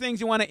 Some other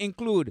things you want to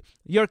include: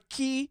 your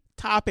key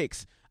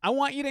topics. I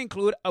want you to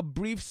include a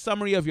brief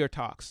summary of your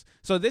talks.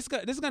 So this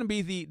is going to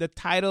be the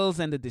titles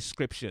and the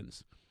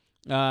descriptions.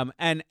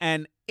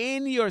 And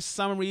in your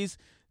summaries,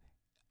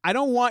 I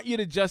don't want you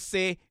to just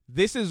say,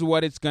 this is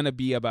what it's going to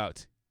be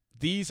about.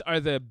 These are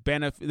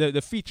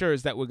the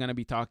features that we're going to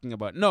be talking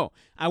about. No,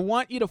 I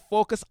want you to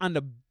focus on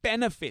the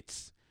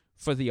benefits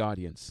for the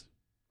audience.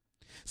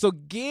 So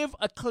give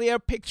a clear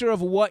picture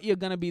of what you're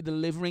going to be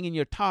delivering in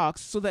your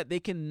talks so that they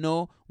can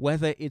know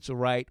whether it's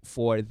right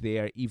for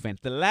their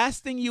event. The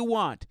last thing you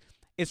want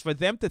is for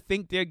them to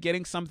think they're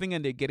getting something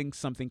and they're getting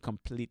something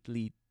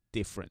completely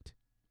different.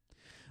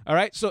 All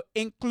right, so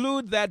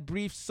include that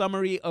brief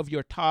summary of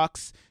your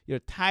talks, your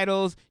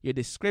titles, your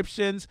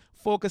descriptions,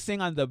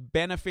 focusing on the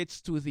benefits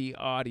to the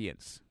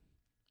audience.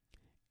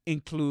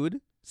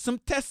 Include some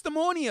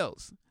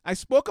testimonials. I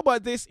spoke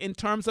about this in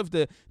terms of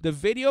the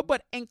video,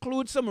 but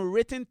include some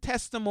written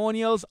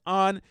testimonials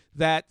on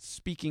that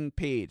speaking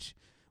page.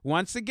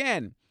 Once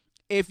again,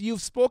 if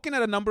you've spoken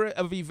at a number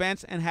of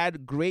events and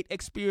had great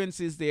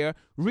experiences there,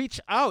 reach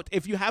out.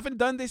 If you haven't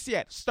done this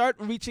yet, start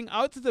reaching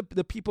out to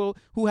the people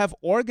who have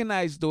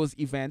organized those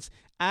events,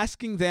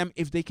 asking them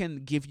if they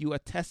can give you a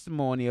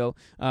testimonial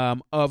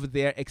of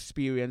their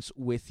experience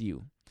with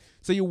you.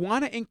 So you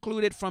want to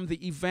include it from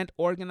the event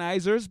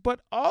organizers,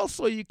 but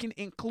also you can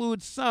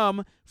include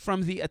some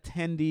from the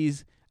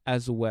attendees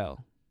as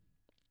well.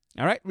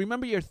 All right.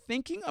 Remember, you're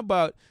thinking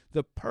about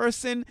the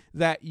person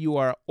that you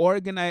are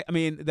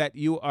that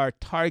you are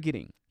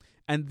targeting.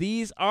 And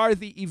these are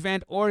the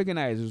event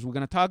organizers. We're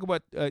going to talk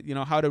about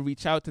how to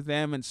reach out to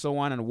them and so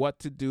on and what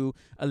to do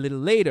a little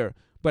later.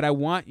 But I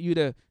want you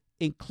to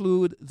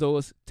include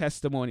those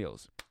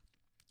testimonials.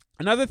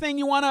 Another thing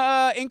you want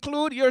to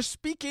include, your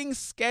speaking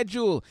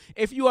schedule.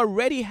 If you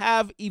already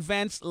have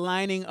events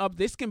lining up,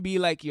 this can be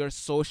like your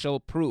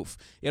social proof.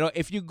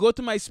 If you go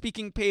to my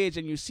speaking page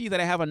and you see that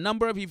I have a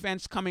number of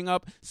events coming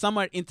up, some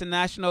are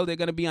international, they're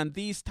going to be on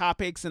these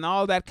topics and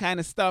all that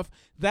kind of stuff,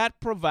 that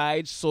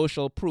provides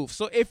social proof.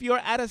 So if you're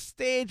at a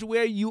stage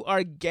where you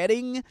are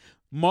getting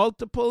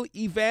multiple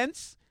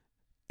events,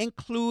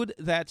 include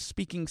that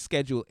speaking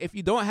schedule. If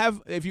you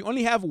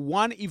only have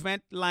one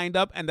event lined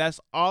up and that's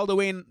all the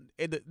way in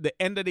the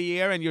end of the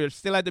year and you're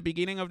still at the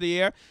beginning of the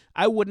year,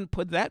 I wouldn't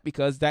put that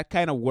because that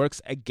kind of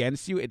works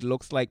against you. It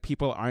looks like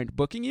people aren't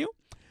booking you.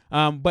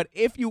 But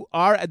if you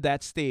are at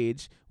that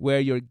stage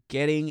where you're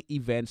getting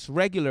events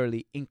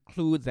regularly,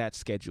 include that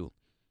schedule.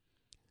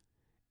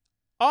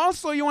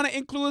 Also, you want to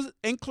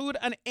include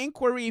an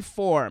inquiry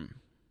form.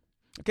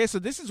 Okay, so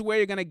this is where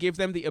you're going to give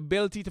them the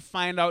ability to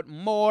find out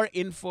more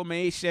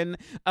information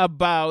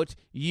about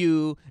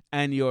you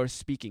and your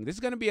speaking. This is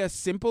going to be a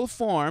simple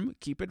form.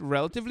 Keep it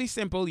relatively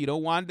simple. You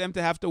don't want them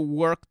to have to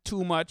work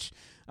too much.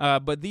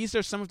 But these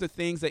are some of the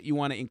things that you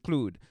want to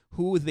include.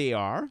 Who they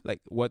are,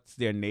 like what's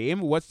their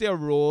name, what's their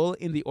role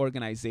in the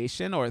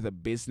organization or the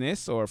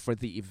business or for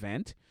the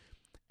event.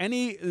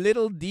 Any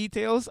little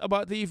details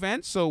about the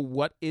event. So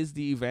what is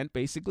the event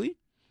basically?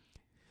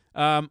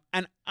 And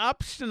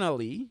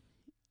optionally,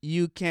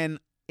 you can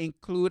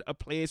include a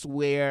place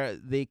where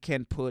they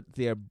can put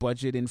their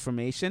budget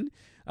information.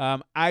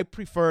 I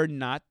prefer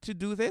not to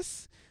do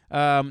this.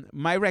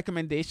 My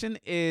recommendation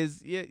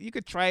is you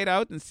could try it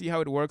out and see how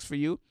it works for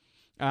you.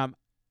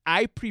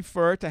 I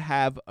prefer to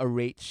have a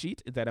rate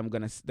sheet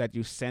that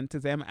you send to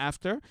them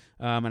after,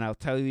 and I'll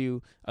tell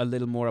you a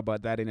little more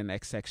about that in the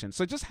next section.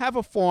 So just have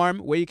a form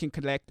where you can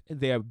collect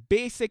their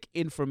basic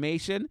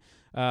information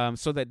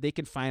so that they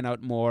can find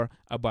out more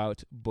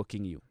about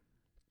booking you.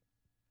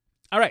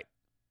 All right,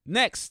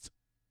 next,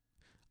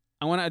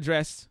 I want to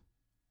address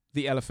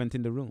the elephant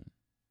in the room.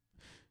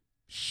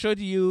 Should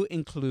you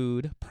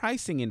include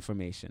pricing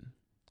information?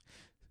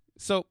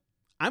 So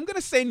I'm going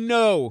to say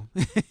no.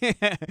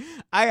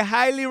 I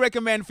highly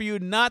recommend for you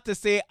not to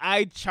say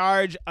I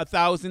charge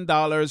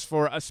 $1,000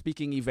 for a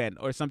speaking event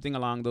or something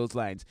along those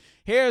lines.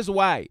 Here's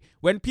why.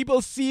 When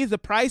people see the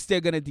price,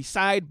 they're going to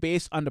decide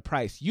based on the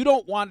price. You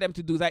don't want them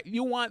to do that.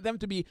 You want them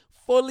to be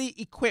fully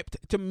equipped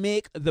to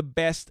make the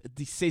best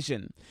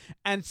decision.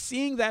 And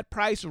seeing that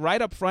price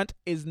right up front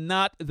is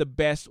not the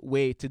best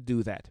way to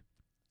do that.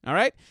 All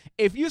right?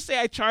 If you say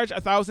I charge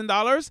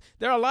 $1,000,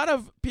 there are a lot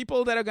of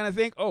people that are going to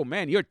think, oh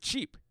man, you're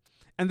cheap.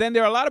 And then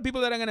there are a lot of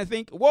people that are going to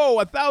think, whoa,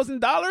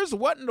 $1,000?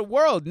 What in the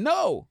world?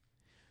 No.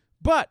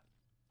 But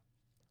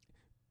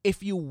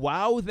if you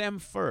wow them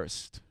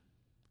first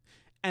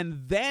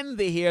and then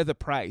they hear the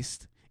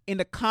price in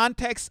the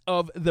context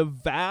of the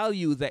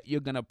value that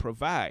you're going to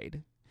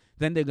provide,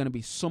 then they're going to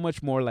be so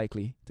much more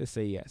likely to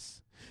say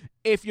yes.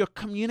 If your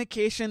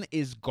communication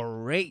is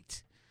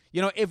great,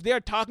 if they're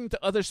talking to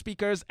other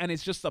speakers and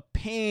it's just a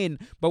pain,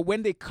 but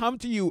when they come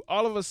to you,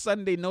 all of a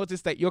sudden they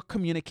notice that your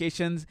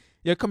communication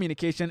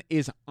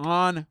is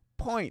on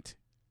point.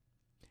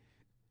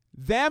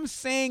 Them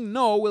saying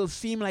no will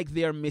seem like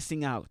they're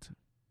missing out.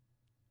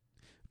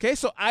 Okay,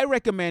 so I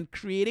recommend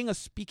creating a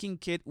speaking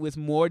kit with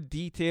more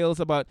details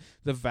about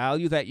the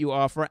value that you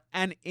offer,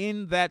 and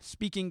in that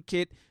speaking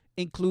kit,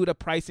 include a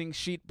pricing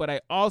sheet, but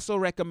I also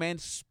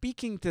recommend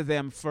speaking to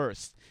them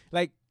first.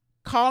 Like,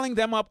 calling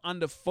them up on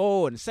the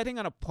phone, setting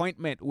an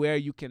appointment where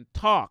you can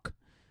talk,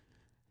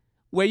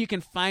 where you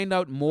can find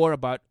out more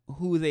about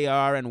who they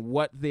are and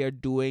what they're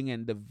doing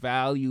and the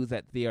value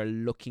that they are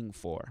looking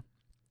for.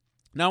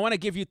 Now, I want to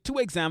give you two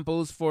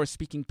examples for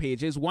speaking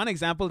pages. One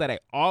example that I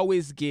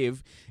always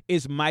give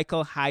is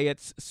Michael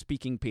Hyatt's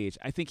speaking page.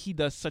 I think he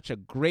does such a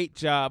great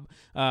job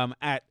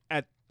at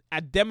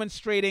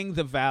demonstrating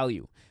the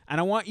value. And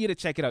I want you to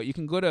check it out. You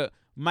can go to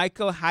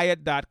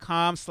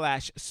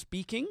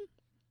michaelhyatt.com/speaking.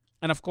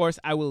 And of course,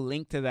 I will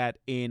link to that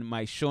in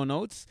my show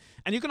notes.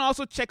 And you can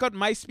also check out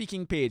my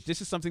speaking page. This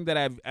is something that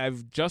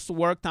I've just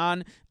worked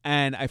on,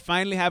 and I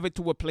finally have it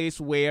to a place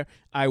where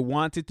I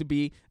want it to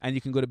be. And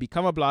you can go to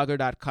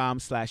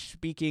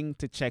becomeablogger.com/speaking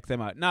to check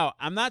them out. Now,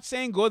 I'm not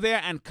saying go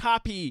there and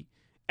copy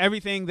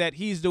everything that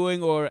he's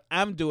doing or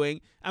I'm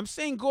doing. I'm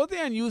saying go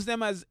there and use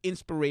them as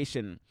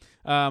inspiration.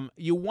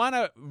 You want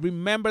to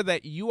remember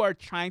that you are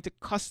trying to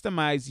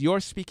customize your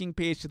speaking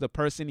page to the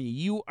person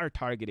you are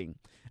targeting.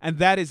 And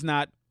that is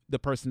not the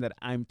person that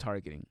I'm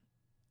targeting.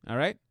 All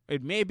right?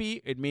 It may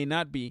be, it may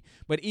not be,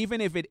 but even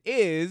if it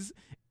is,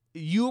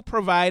 you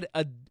provide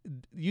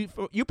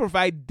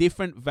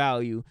different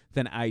value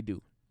than I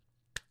do.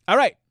 All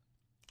right.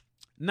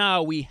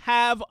 Now we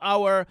have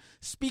our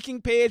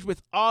speaking page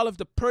with all of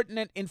the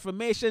pertinent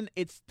information.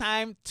 It's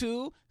time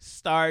to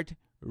start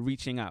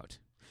reaching out.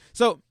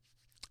 So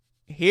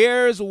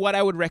here's what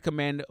I would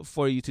recommend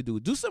for you to do.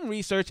 Do some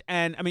research,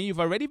 and you've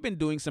already been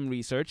doing some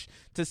research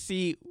to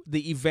see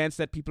the events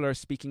that people are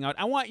speaking out.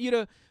 I want you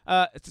to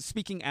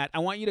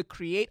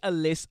create a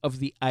list of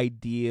the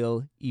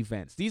ideal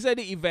events. These are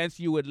the events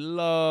you would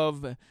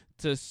love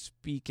to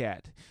speak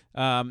at.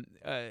 And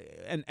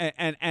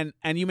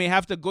you may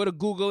have to go to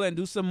Google and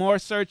do some more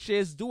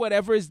searches, do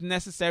whatever is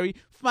necessary.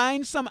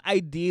 Find some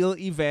ideal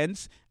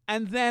events.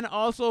 And then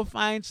also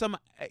find some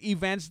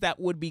events that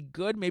would be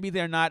good. Maybe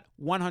they're not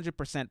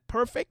 100%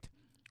 perfect,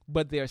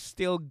 but they're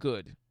still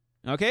good.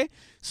 Okay?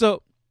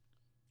 So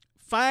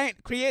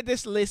create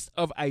this list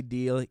of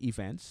ideal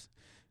events.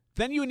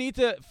 Then you need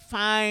to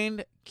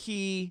find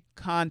key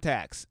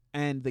contacts.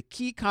 And the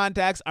key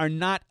contacts are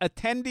not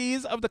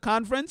attendees of the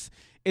conference.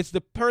 It's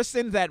the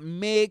person that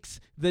makes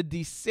the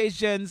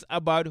decisions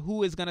about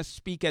who is going to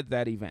speak at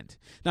that event.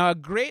 Now, a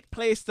great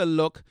place to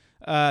look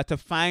to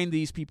find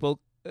these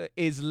people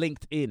is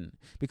LinkedIn,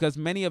 because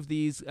many of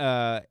these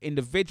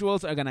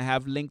individuals are going to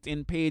have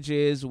LinkedIn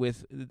pages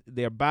with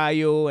their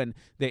bio and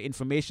their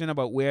information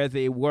about where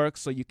they work.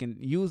 So you can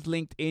use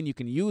LinkedIn, you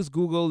can use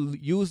Google,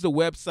 use the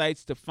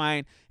websites to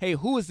find, hey,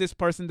 who is this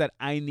person that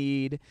I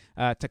need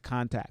to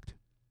contact?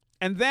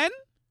 And then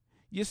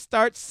you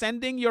start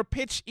sending your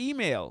pitch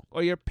email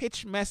or your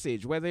pitch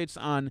message, whether it's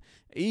on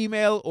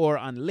email or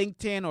on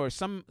LinkedIn or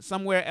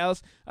somewhere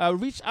else.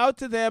 Reach out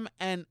to them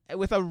and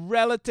with a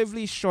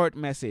relatively short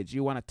message.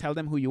 You want to tell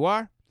them who you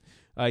are.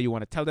 You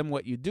want to tell them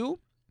what you do.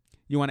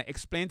 You want to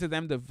explain to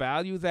them the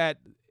value that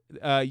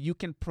you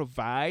can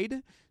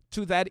provide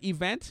to that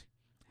event.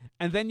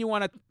 And then you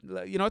want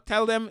to,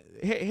 tell them,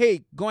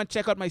 hey, go and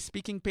check out my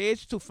speaking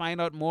page to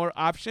find out more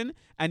option.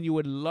 And you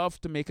would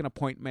love to make an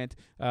appointment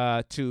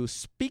to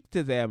speak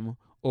to them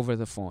over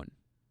the phone.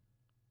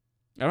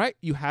 All right.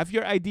 You have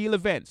your ideal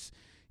events.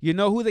 You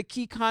know who the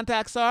key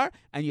contacts are,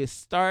 and you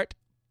start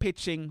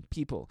pitching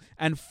people.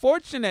 And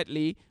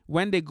fortunately,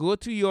 when they go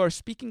to your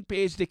speaking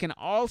page, they can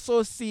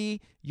also see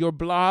your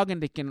blog,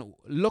 and they can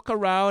look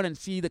around and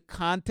see the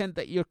content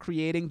that you're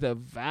creating, the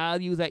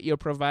value that you're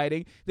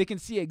providing. They can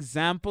see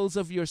examples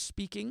of your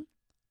speaking.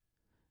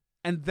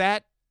 And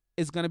that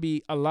is going to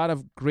be a lot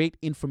of great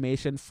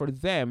information for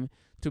them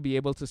to be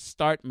able to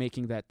start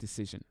making that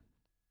decision.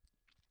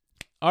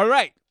 All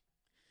right.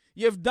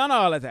 You've done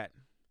all of that.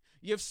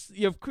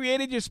 You've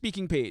created your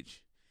speaking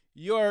page.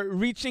 you're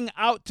reaching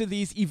out to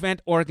these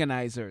event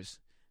organizers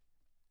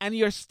and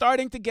you're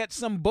starting to get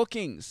some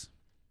bookings.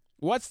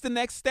 What's the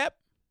next step?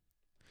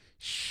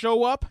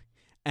 Show up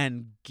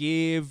and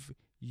give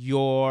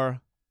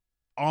your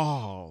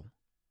all.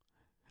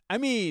 I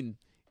mean,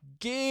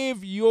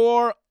 give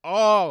your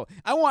all.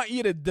 I want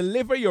you to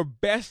deliver your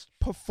best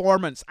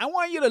performance. I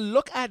want you to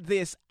look at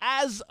this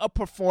as a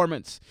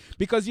performance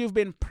because you've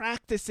been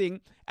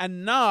practicing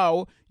and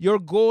now your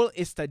goal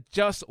is to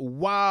just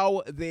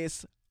wow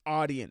this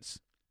audience.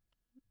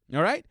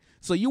 All right?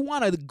 So you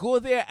want to go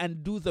there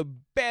and do the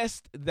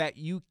best that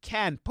you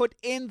can. Put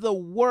in the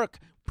work.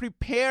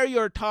 Prepare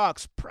your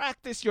talks.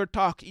 Practice your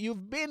talk.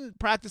 You've been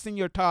practicing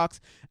your talks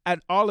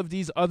at all of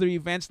these other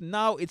events.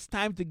 Now it's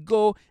time to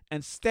go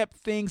and step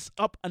things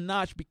up a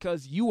notch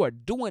because you are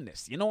doing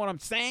this. You know what I'm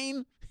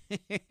saying?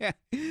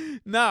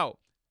 Now,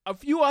 a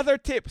few other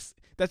tips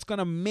that's going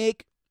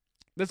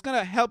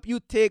to help you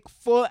take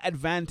full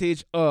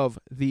advantage of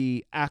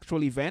the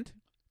actual event.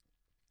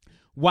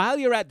 While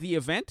you're at the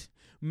event,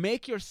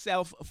 make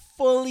yourself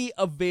fully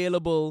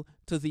available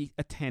to the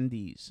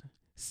attendees.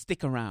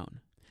 Stick around.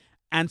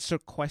 Answer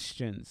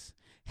questions.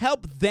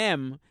 Help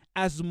them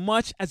as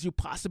much as you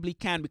possibly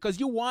can because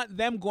you want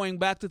them going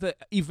back to the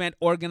event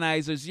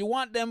organizers. You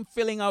want them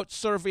filling out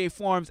survey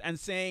forms and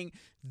saying,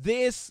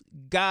 this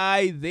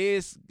guy,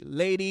 this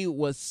lady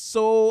was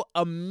so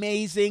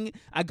amazing.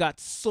 I got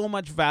so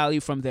much value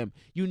from them.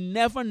 You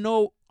never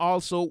know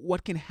also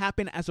what can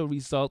happen as a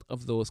result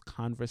of those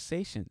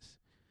conversations.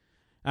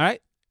 All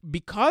right?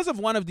 Because of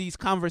one of these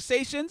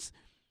conversations,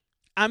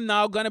 I'm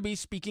now going to be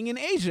speaking in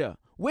Asia,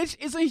 which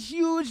is a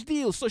huge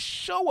deal. So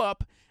show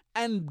up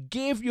and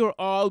give your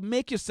all.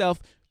 Make yourself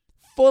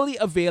fully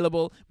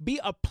available. Be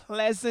a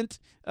pleasant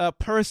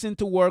person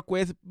to work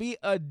with. Be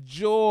a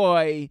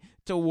joy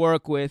to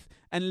work with.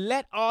 And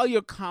let all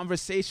your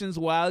conversations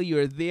while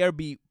you're there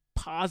be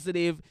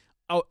positive,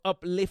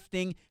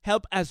 uplifting.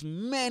 Help as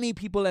many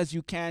people as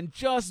you can.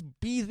 Just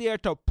be there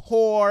to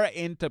pour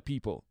into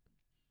people.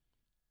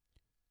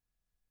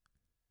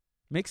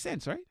 Makes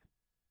sense, right?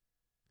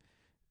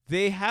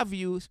 They're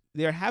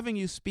having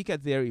you speak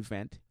at their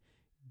event.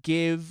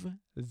 Give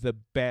the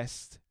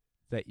best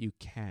that you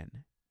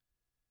can.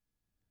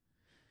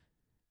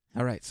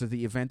 All right, so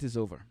the event is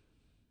over.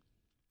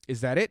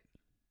 Is that it?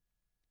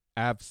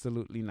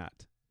 Absolutely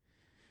not.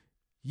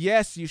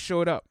 Yes, you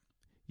showed up.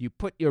 You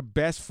put your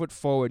best foot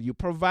forward. You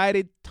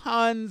provided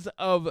tons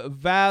of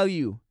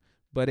value,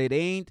 but it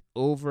ain't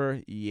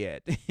over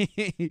yet.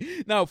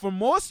 Now, for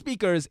most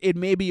speakers, it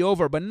may be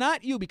over, but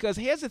not you, because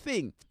here's the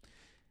thing.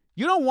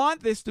 You don't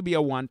want this to be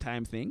a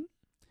one-time thing,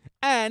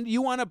 and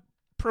you want to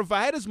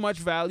provide as much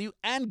value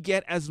and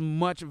get as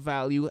much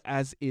value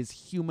as is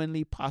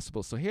humanly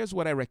possible. So here's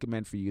what I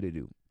recommend for you to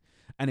do.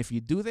 And if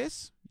you do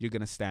this, you're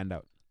going to stand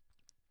out.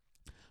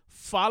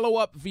 Follow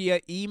up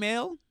via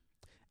email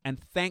and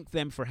thank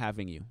them for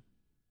having you.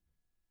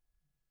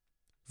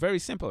 Very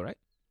simple, right?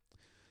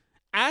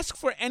 Ask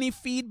for any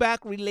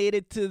feedback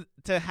related to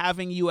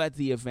having you at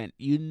the event.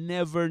 You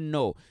never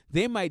know.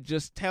 They might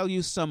just tell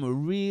you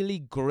some really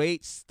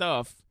great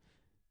stuff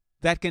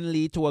that can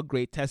lead to a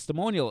great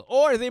testimonial.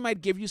 Or they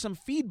might give you some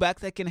feedback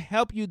that can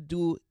help you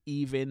do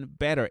even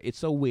better.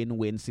 It's a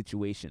win-win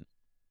situation.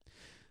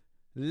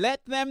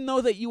 Let them know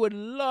that you would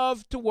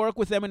love to work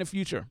with them in the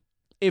future.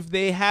 If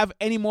they have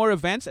any more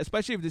events,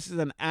 especially if this is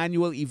an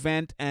annual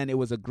event and it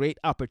was a great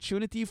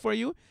opportunity for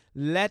you,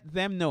 let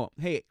them know,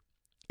 hey,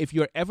 if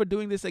you're ever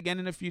doing this again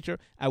in the future,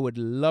 I would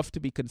love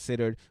to be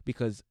considered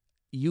because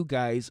you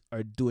guys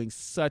are doing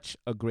such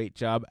a great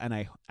job, and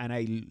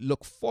I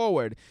look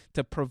forward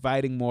to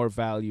providing more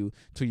value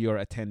to your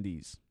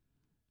attendees.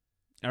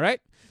 All right?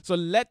 So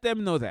let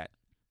them know that.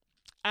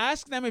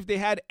 Ask them if they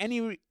have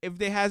any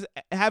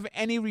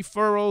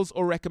referrals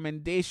or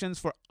recommendations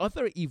for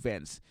other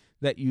events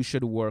that you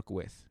should work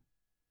with.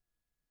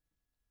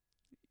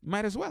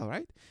 Might as well,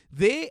 right?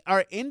 They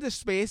are in the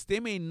space.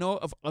 They may know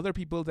of other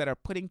people that are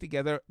putting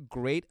together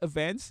great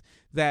events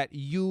that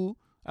you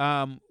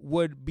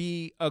would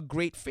be a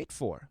great fit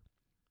for.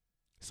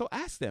 So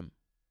ask them.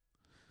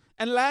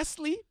 And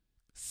lastly,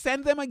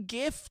 send them a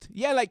gift.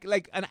 Yeah,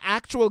 like an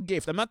actual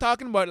gift. I'm not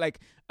talking about like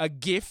a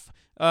GIF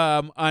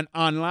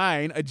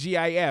online, a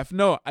GIF.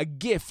 No, a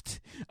gift,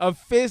 a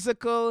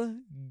physical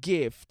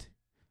gift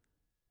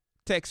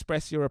to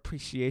express your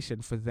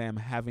appreciation for them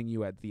having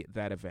you at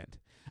that event.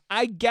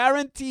 I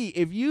guarantee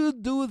if you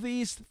do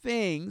these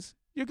things,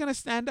 you're going to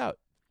stand out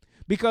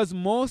because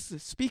most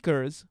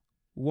speakers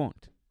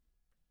won't.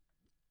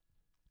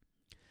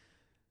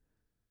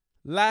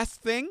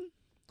 Last thing,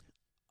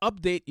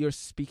 update your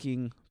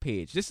speaking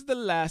page. This is the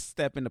last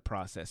step in the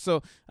process.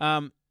 So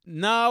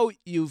now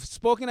you've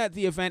spoken at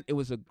the event. It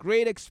was a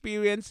great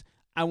experience.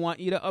 I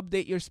want you to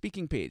update your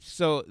speaking page.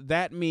 So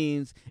that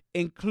means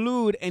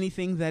include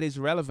anything that is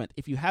relevant.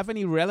 If you have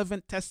any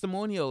relevant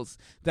testimonials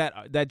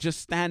that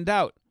just stand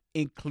out,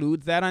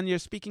 include that on your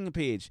speaking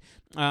page.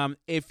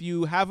 If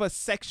you have a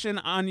section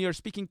on your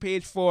speaking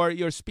page for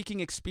your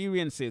speaking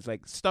experiences,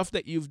 like stuff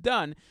that you've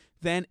done,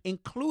 then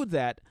include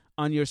that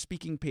on your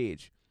speaking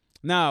page.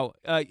 Now,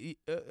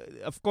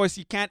 of course,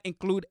 you can't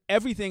include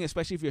everything,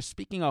 especially if you're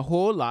speaking a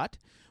whole lot,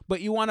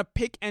 but you want to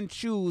pick and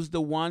choose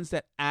the ones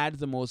that add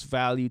the most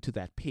value to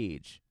that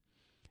page.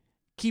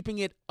 Keeping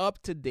it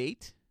up to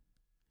date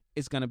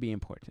is going to be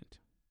important.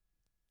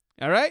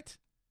 All right?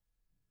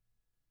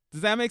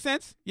 Does that make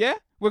sense? Yeah?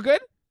 We're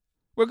good?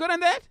 We're good on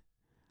that?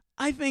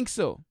 I think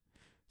so.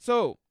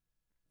 So,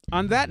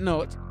 on that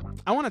note,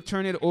 I want to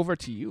turn it over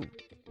to you.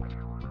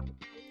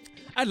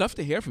 I'd love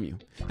to hear from you.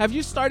 Have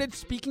you started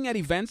speaking at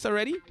events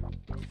already?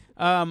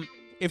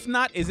 If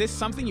not, is this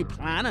something you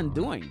plan on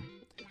doing?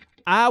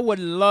 I would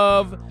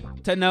love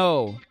to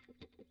know.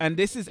 And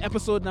this is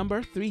episode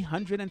number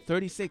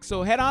 336.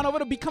 So head on over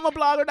to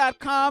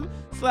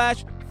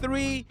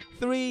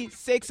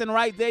becomeablogger.com/336. And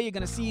right there, you're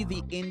going to see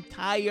the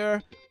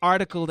entire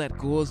article that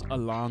goes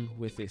along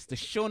with this. The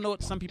show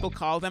notes, some people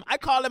call them. I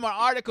call them an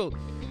article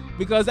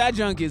because that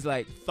junk is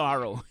like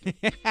thorough.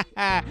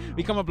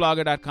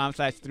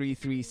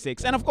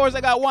 Becomeablogger.com/336. And of course,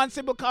 I got one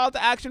simple call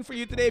to action for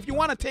you today. If you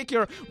want to take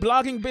your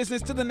blogging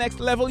business to the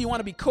next level, you want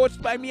to be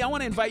coached by me, I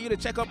want to invite you to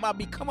check out my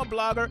Become a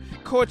Blogger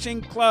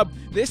Coaching Club.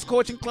 This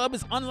coaching club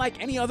is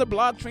unlike any other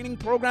blog training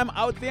program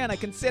out there, and I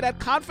can say that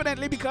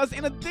confidently because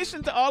in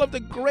addition to all of the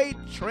great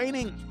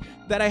training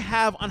that I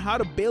have on how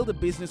to build a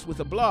business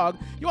with a blog,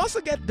 you also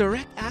get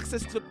direct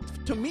access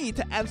to me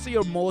to answer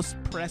your most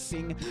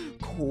pressing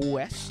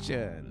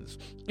questions.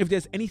 If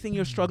there's anything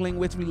you're struggling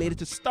with related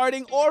to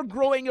starting or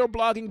growing your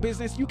blogging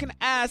business, you can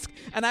ask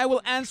and I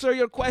will answer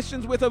your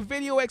questions with a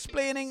video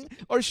explaining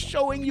or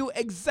showing you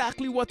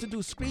exactly what to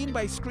do, screen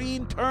by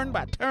screen, turn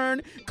by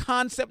turn,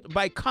 concept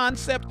by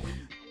concept.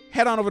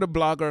 Head on over to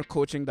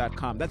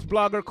bloggercoaching.com. That's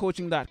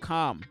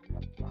bloggercoaching.com.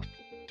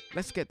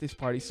 Let's get this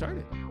party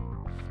started.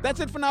 That's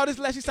it for now. This is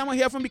Leslie Samuel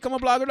here from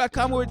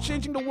becomeablogger.com, where we're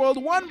changing the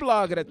world one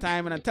blog at a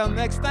time. And until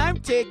next time,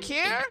 take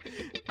care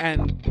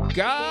and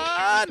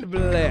God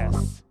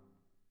bless.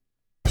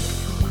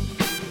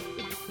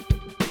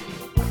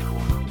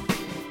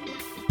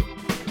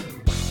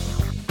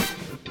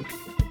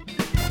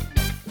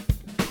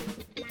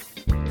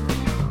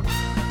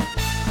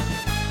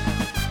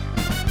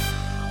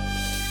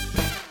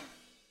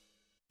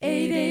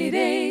 Eight, 8,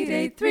 8,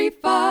 8, 3,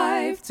 5.